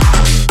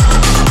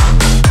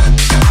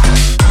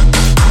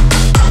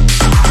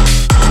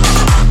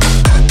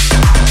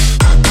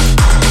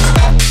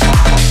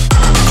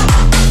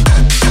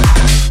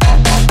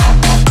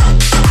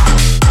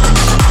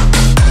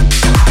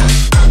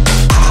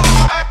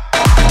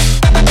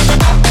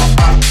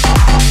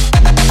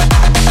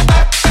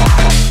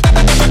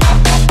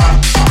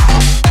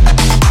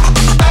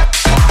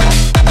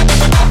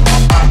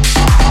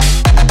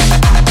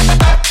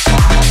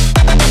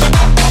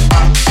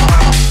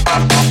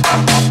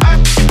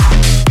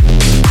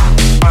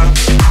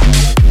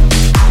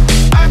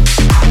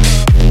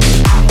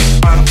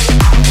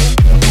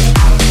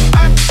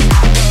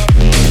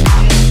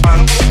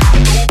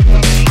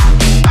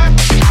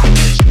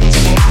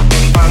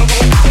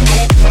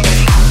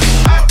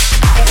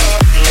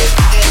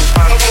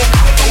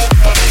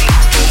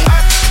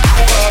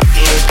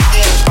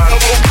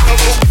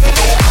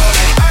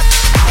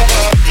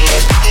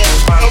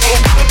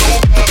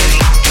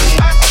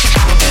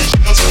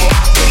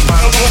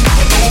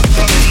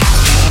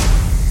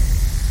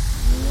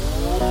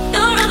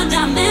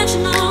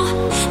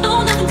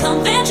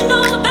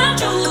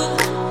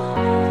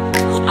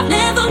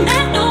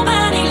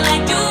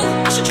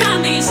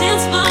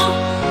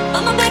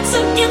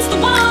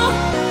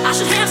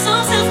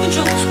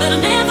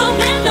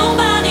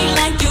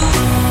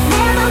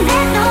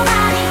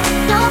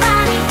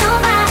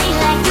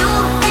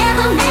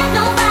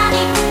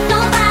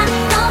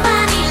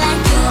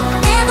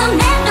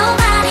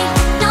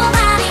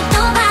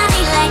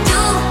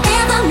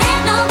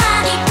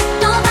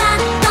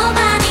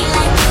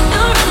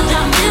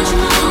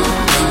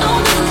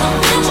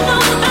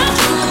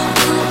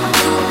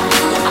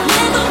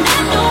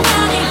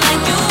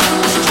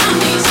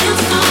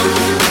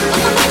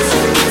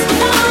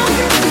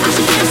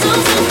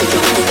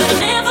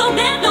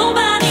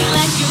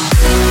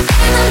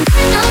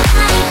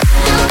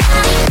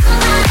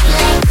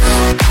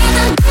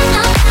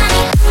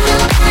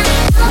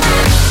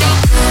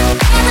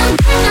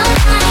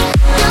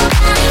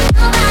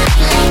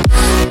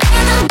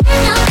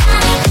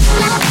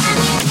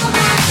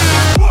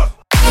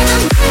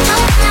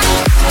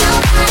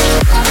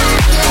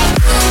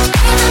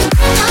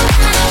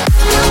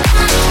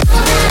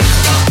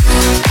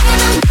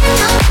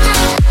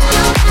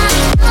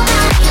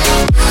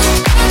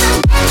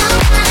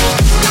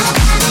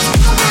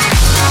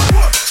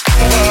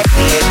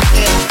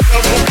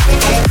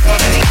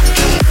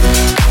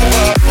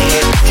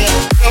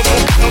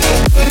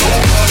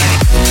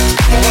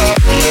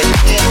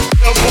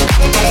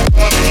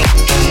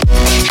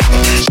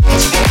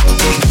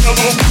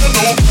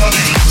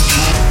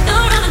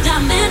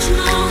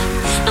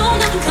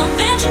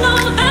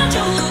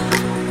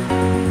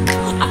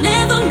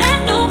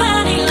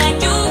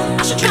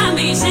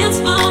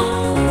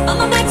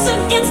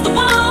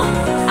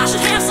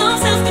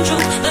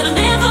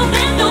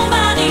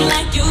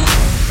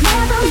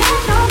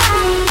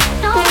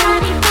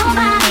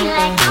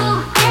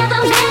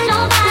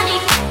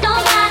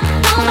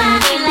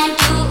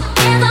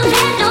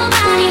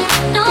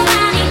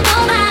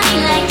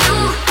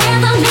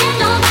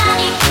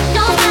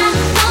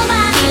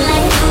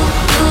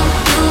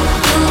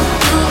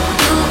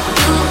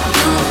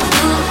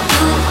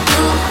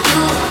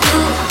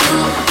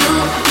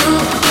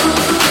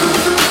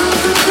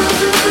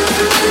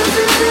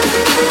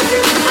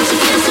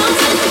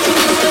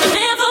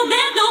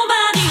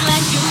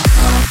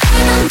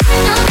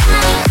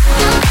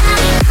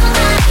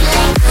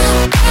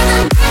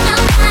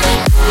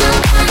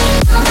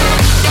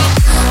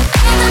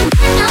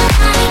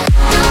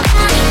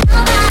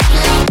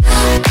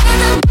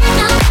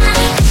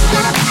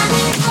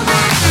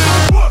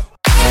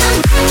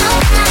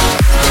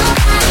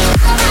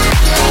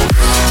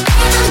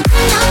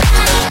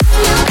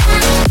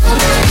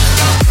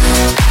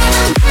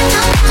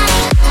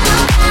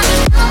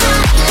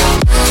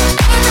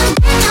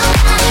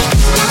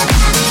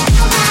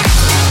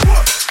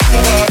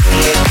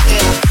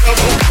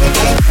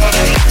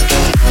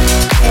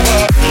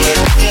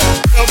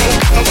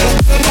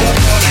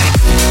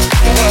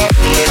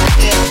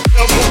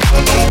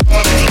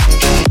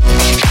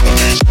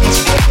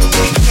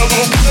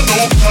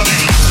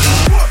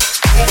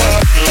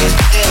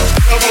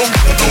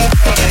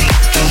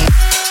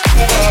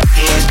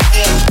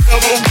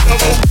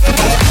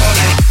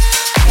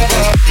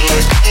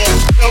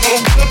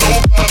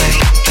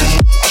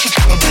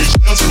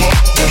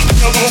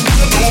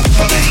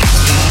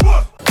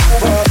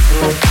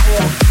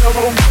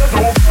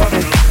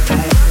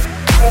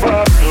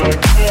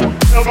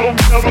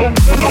 This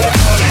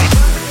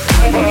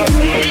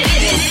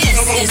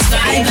is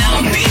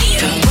Vibeout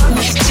Radio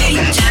with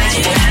Dile.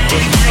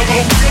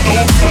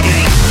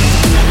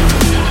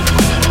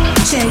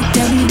 Check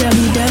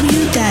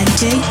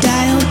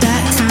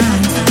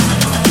www.jakedile.com.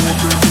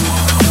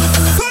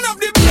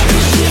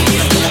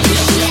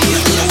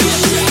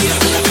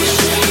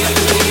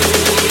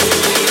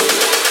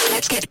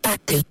 Let's get back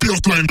to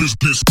Buildline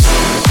Business.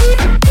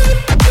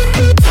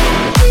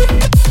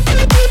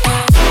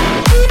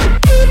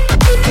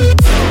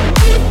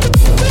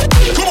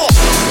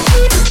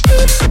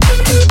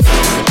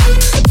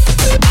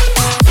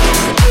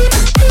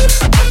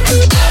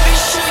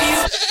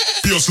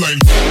 Line.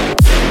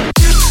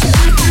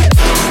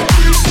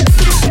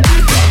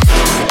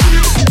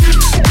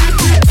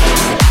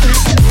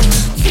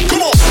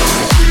 Come on.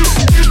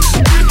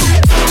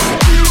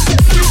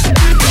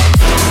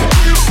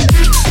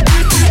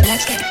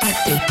 Let's get back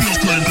to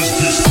Buildline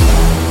Business.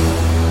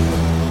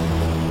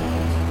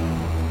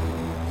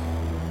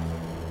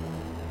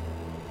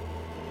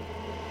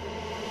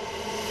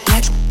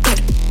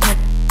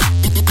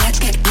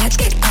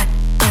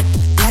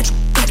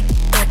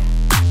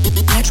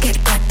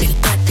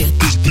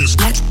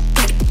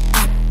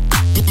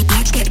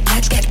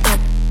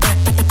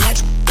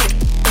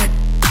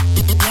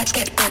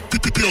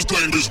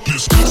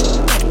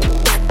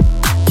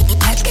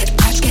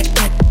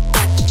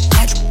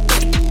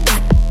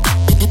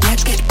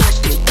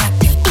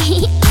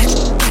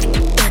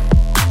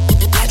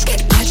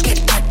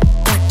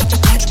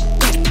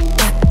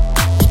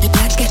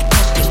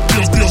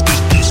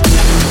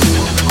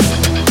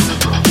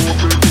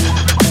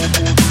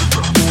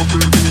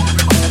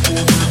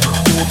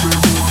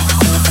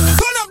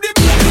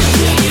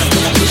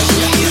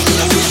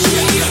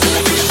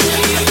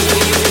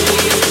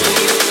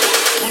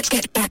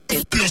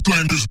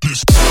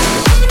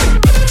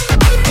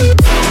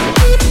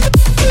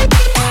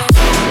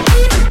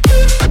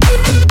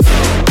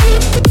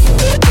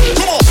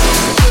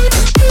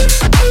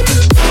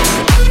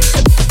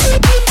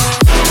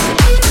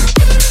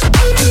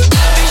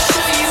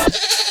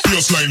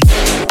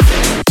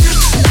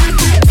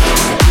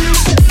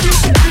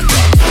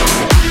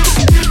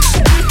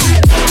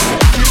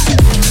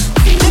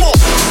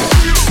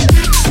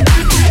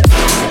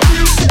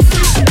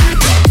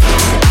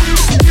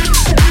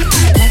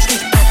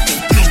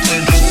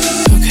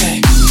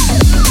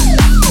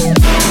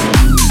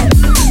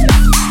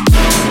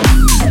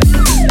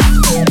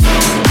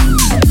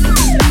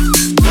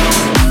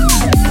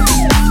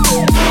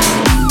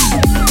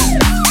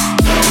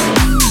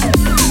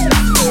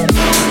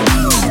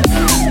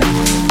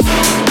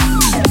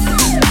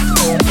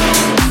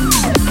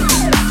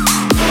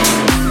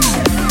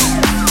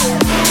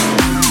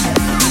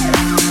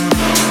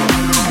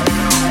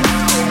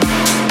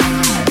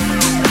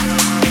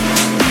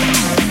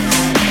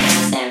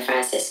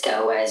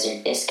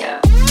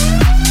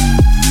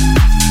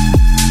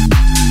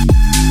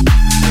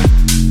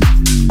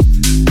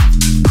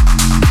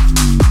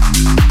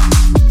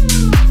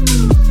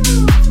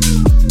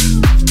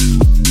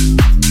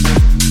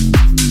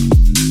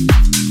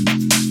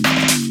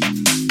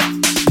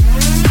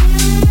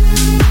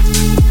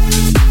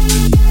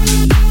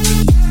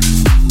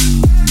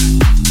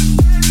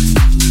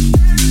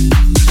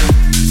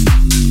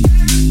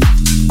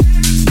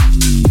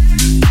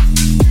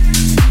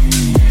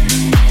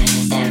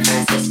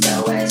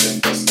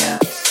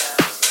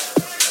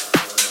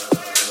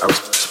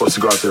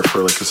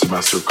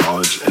 Semester of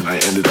college, and I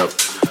ended up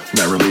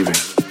never leaving.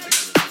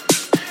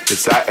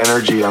 It's that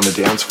energy on the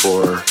dance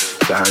floor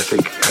that I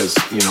think has,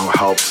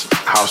 helped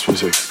house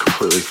music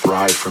completely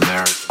thrive from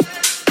there.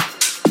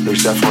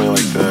 There's definitely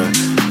like the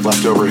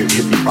leftover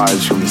hippie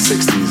vibes from the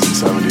 60s and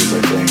 70s,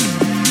 I think.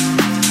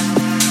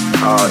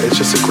 It's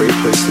just a great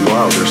place to go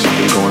out. There's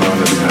something going on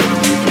every night of the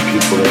week, and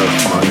people there are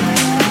fun.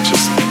 It's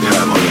just, I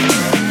love it.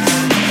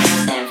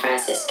 San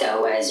Francisco,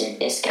 where's your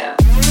disco?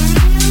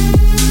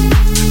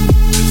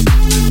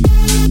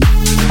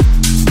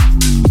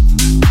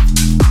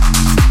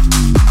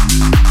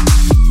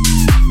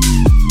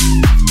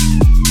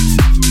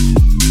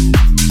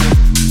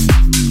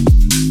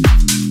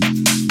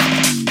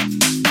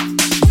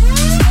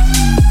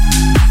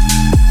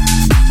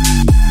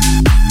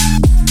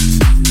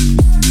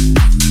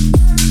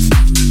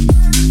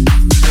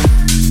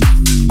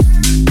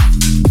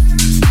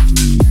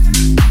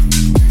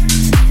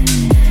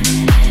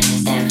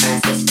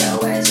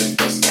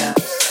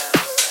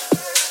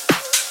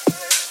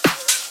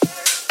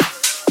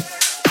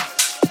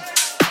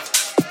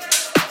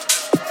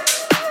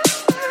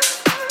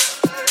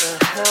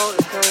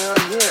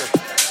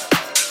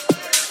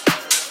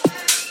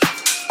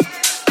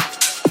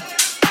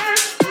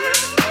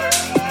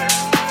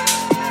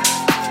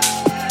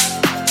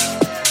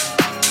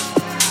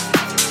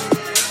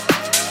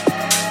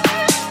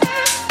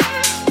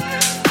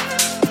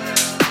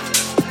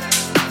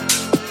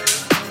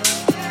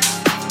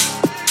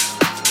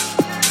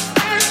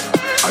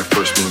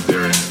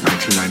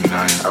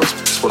 I was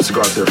supposed to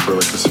go out there for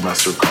like a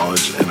semester of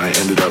college, and I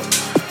ended up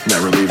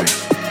never leaving.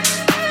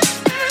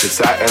 It's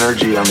that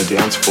energy on the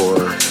dance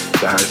floor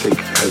that I think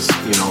has,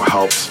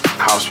 helped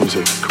house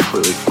music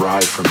completely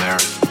thrive from there.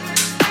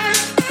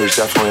 There's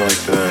definitely like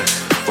the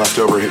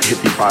leftover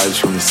hippie vibes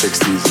from the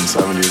 60s and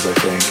 70s, I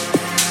think.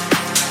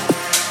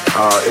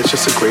 It's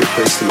just a great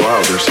place to go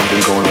out. There's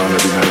something going on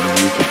every night of the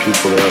week, and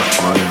people there are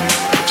fun, and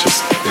it's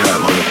just, I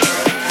love it.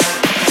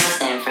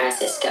 San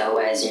Francisco,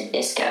 where's your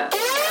disco?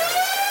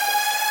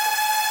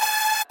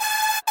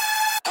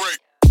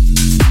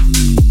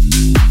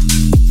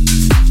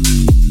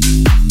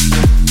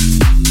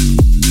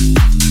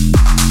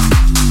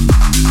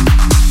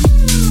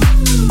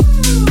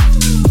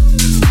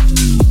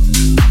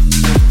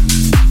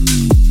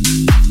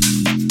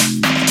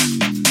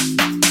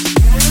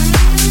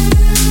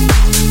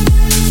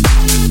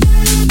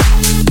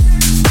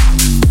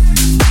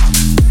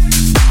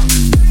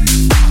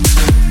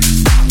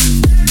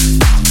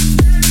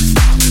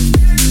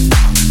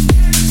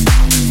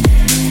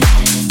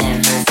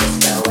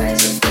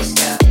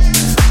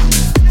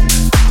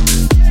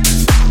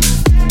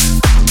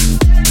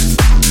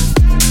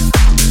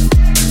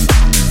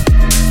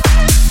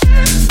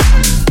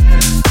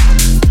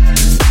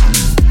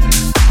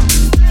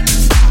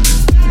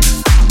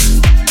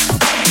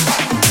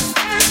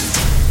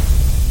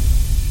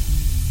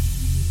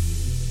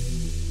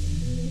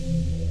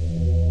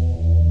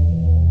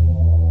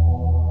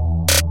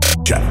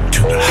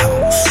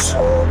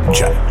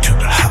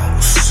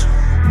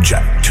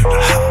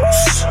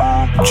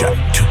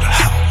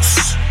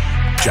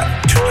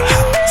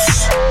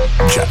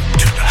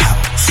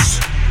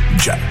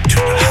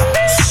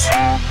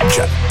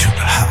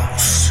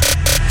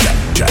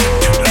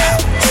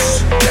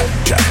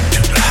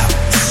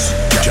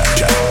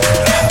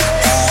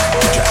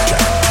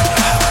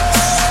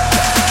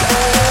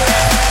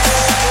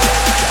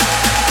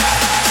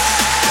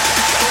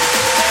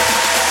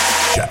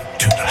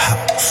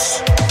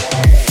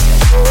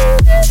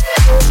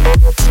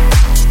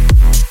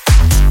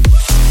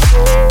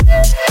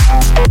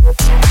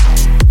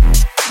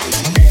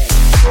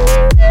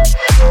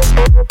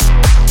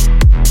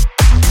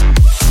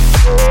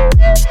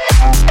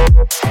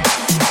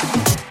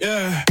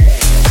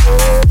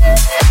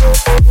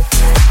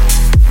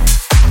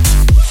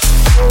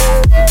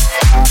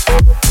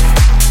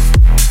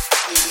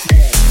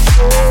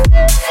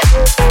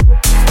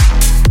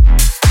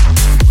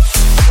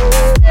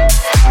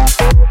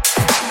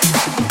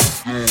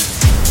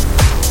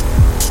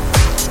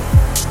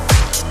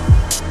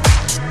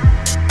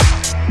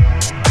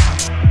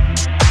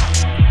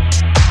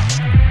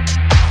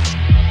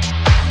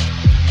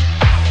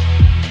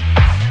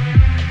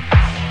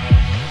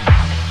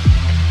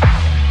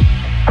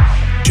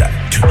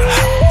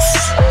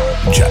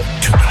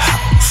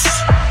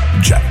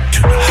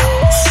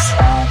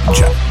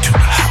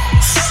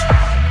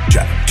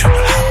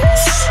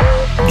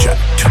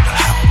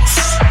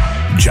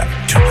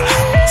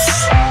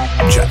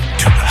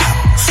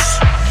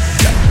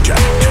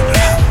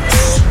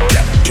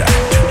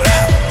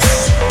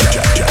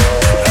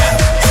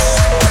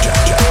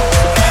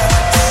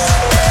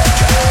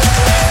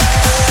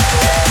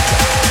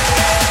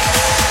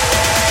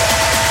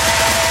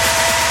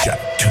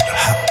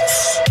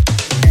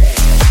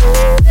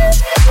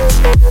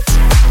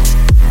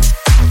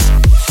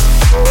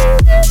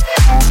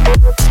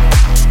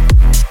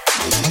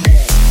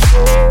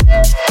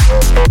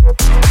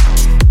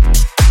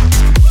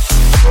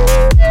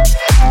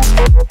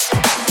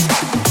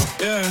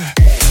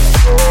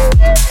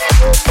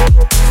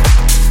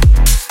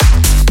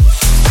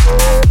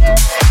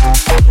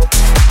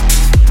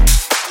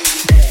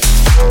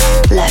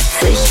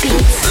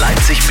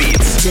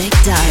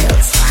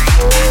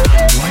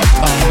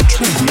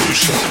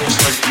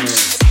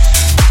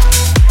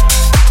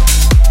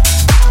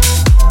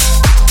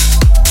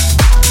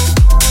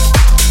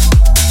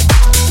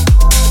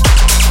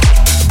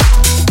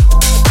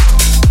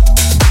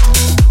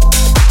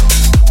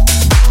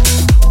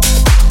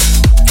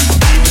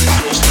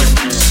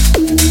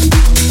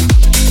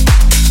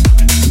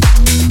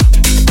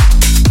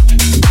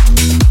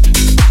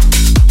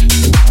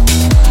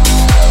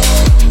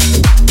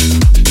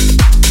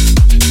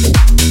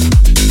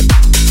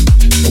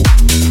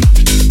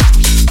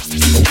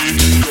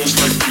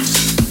 Like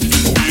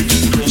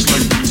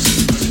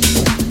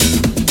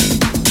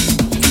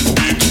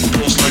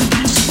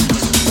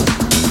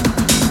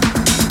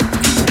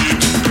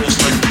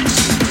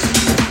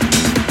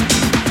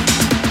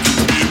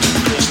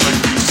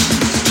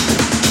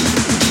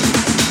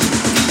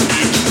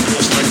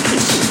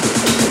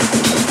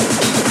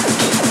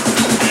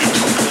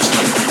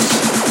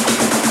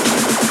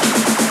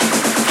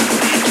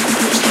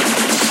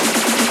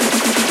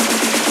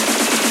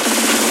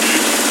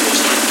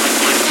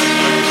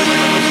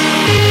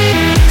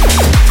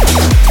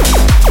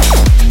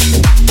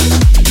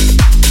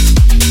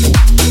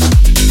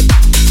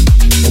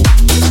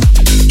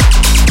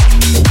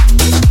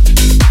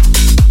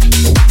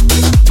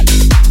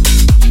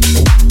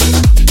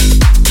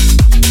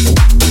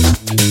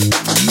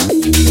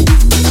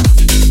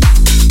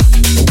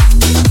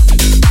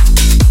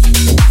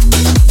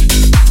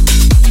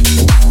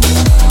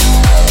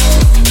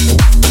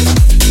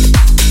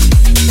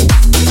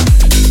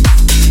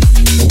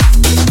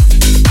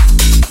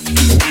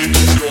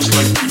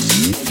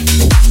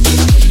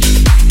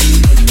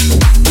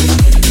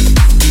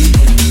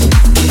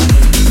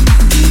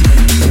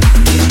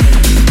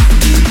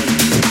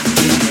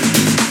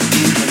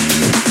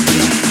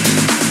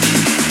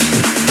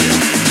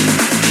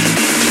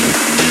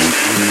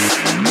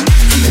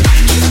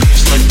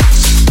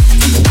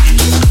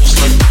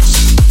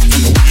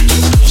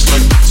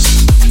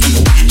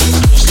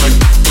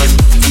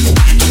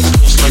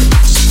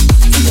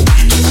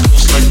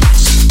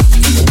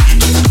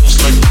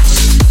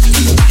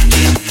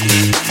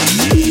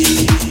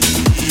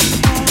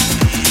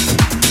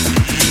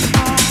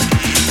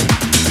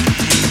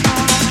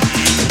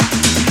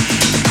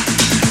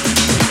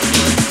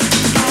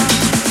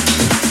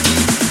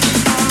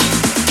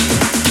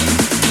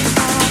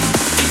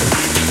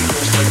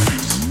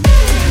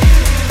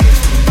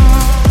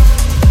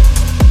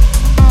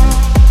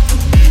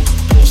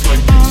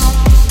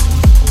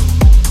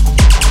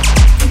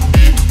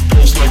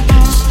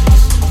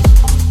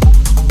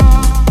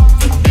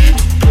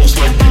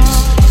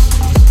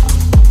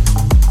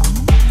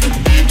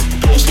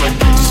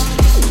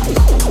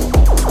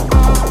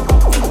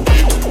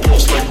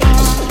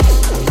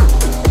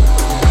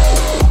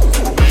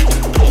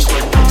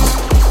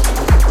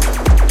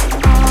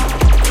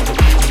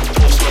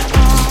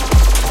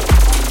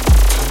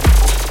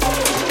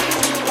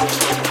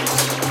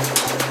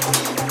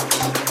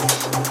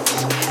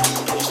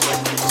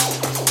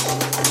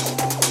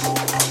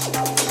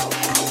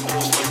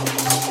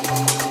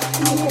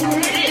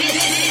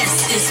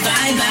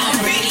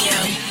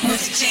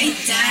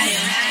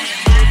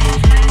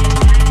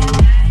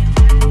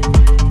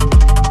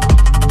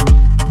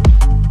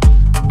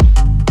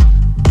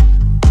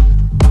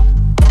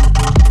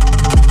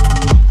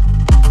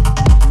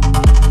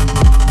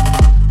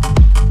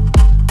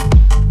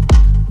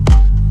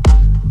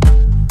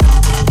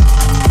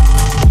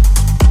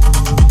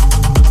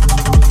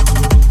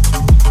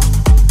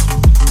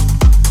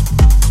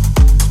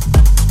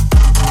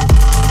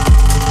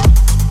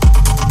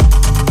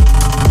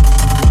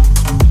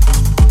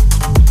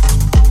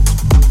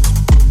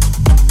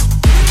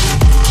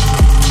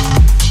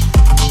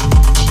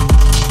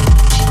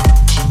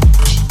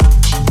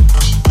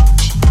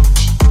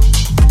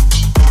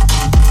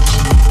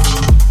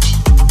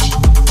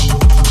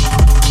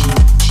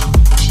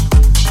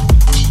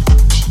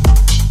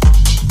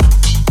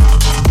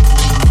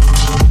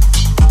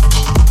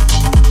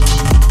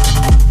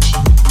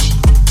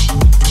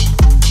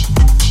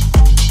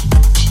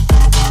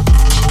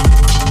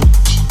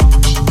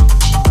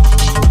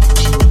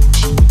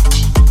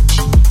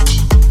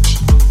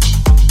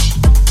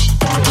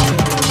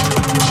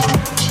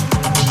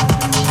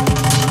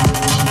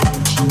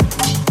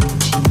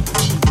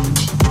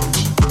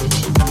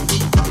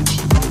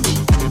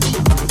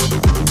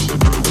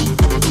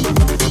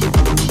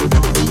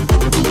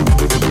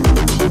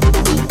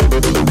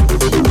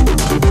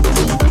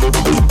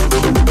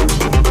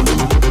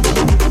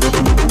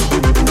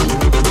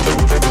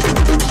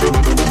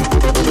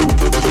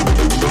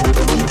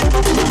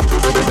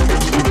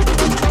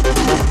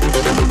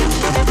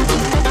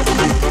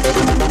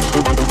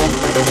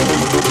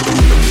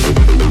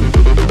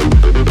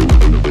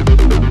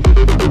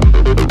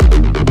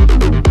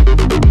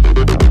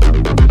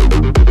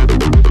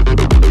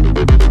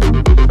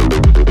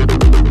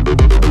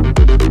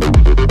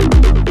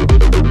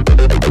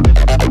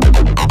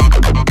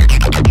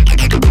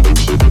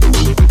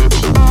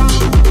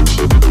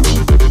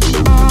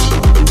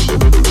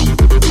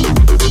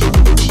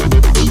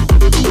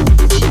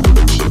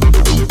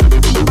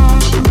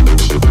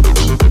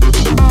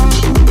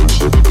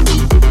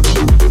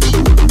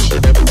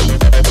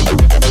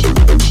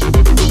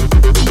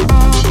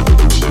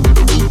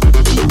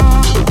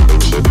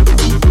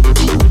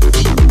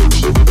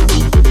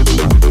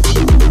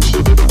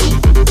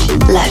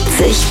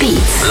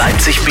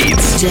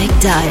Jake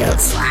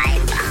Diles.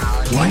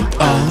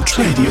 Vibeout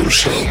Radio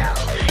Show.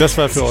 Das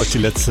war für euch die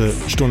letzte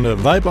Stunde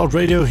Vibeout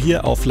Radio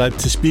hier auf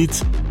Leipzig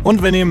Beats.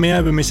 Und wenn ihr mehr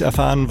über mich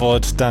erfahren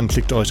wollt, dann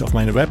klickt euch auf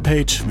meine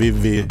Webpage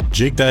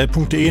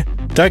www.jigdile.de.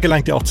 Da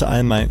gelangt ihr auch zu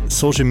allen meinen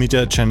Social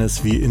Media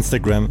Channels wie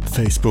Instagram,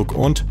 Facebook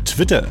und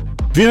Twitter.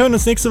 Wir hören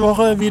uns nächste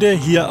Woche wieder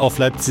hier auf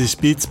Leipzig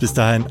Beats. Bis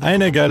dahin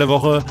eine geile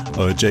Woche.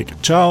 Euer Jake.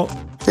 Ciao.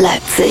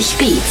 Leipzig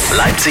Beats.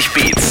 Leipzig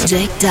Beats.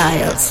 Jake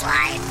Diles.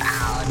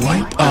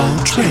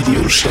 Vibeout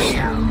Radio Show.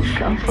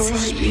 For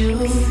you,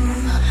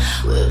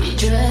 we'll be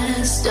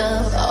dressed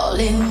up all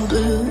in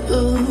blue,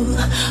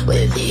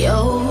 with the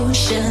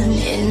ocean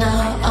in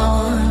our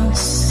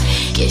arms.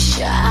 Kiss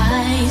your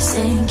eyes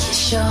and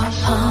kiss your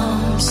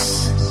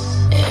palms.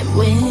 And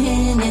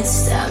when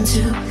it's time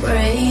to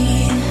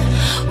pray,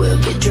 we'll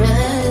get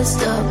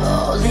dressed up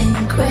all in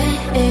gray,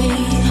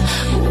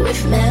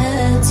 with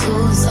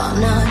metals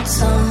on our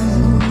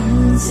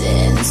tongues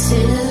and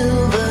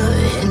silver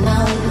in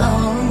our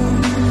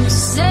lungs.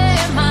 Say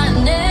my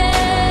name,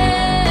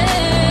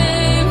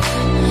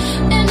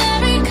 and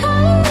every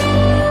color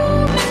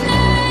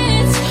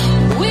illuminates.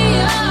 We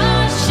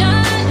are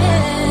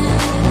shining,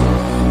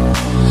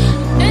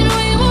 and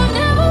we will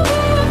never be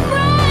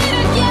afraid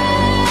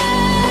again.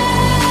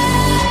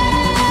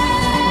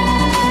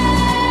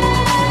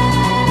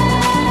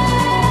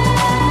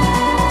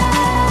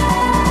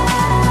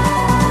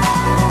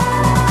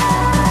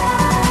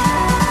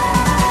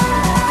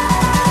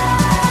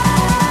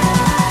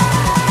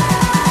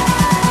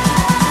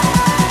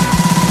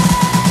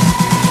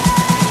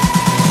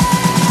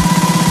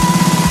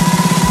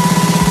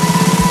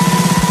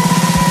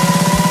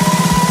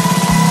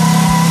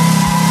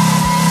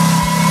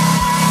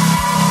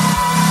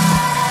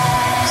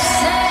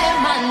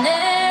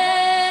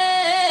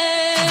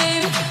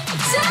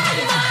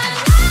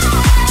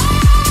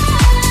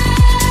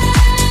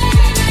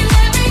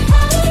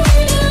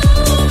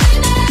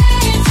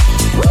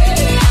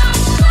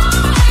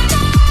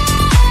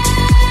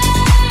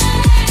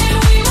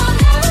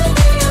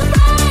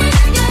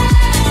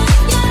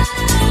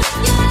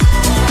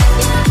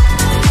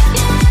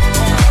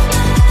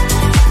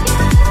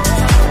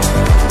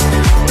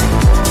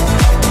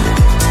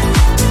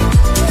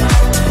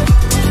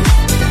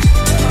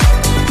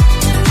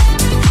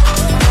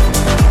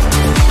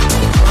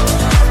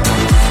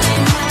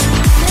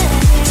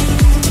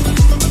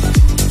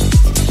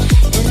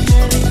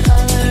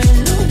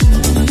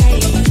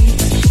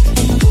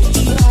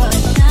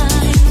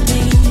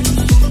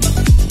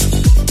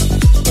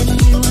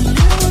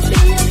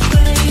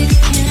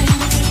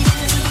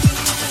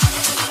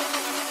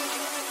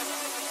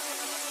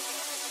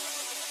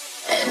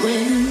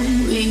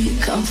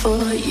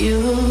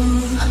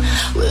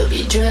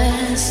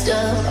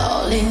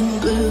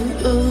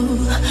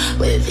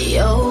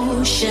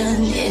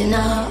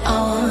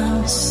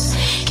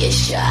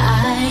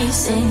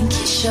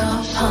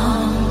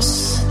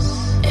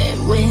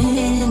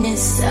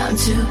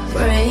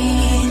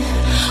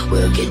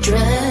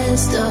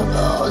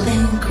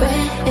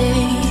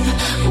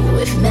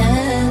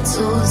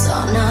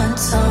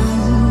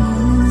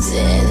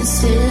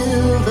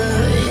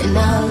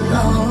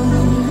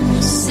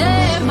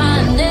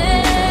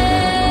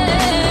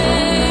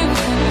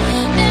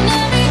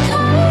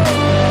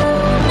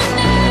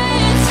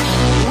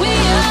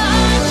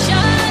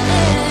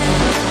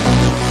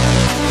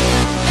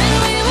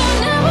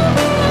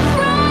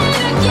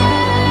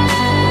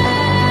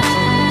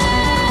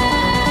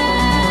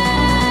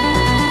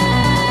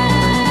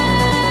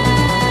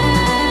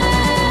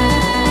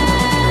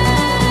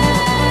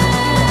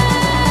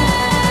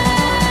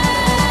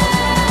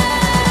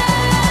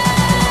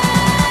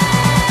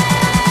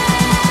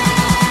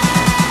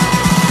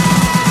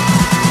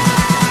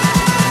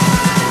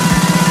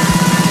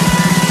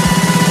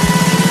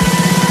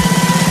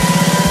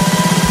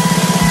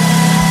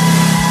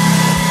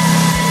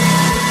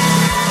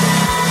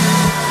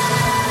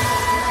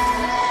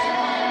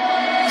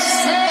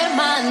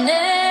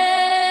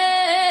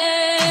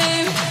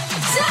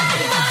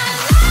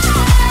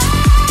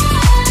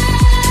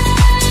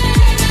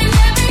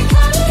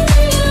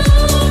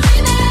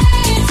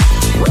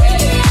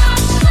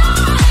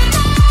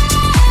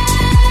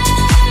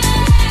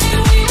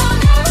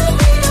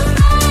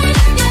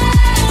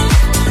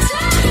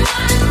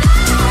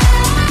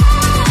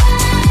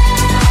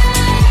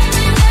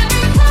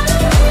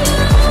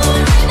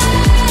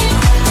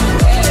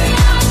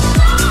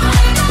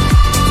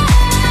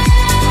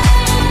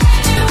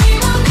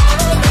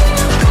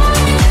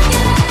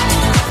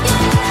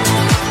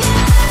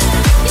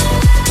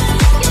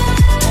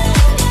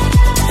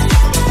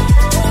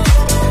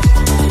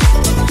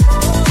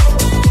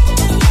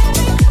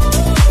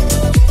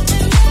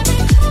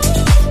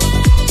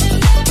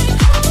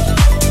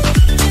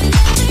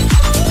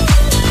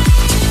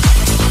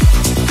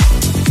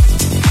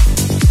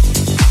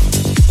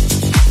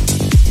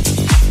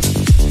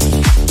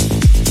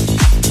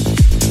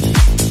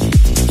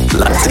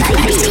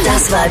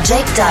 Das war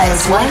Jack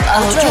Diles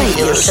Vibeout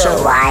Radio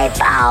Show.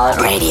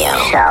 Vibeout Radio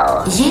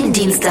Show. Jeden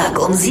Dienstag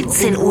um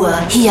 17 Uhr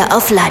hier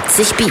auf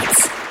Leipzig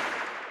Beats.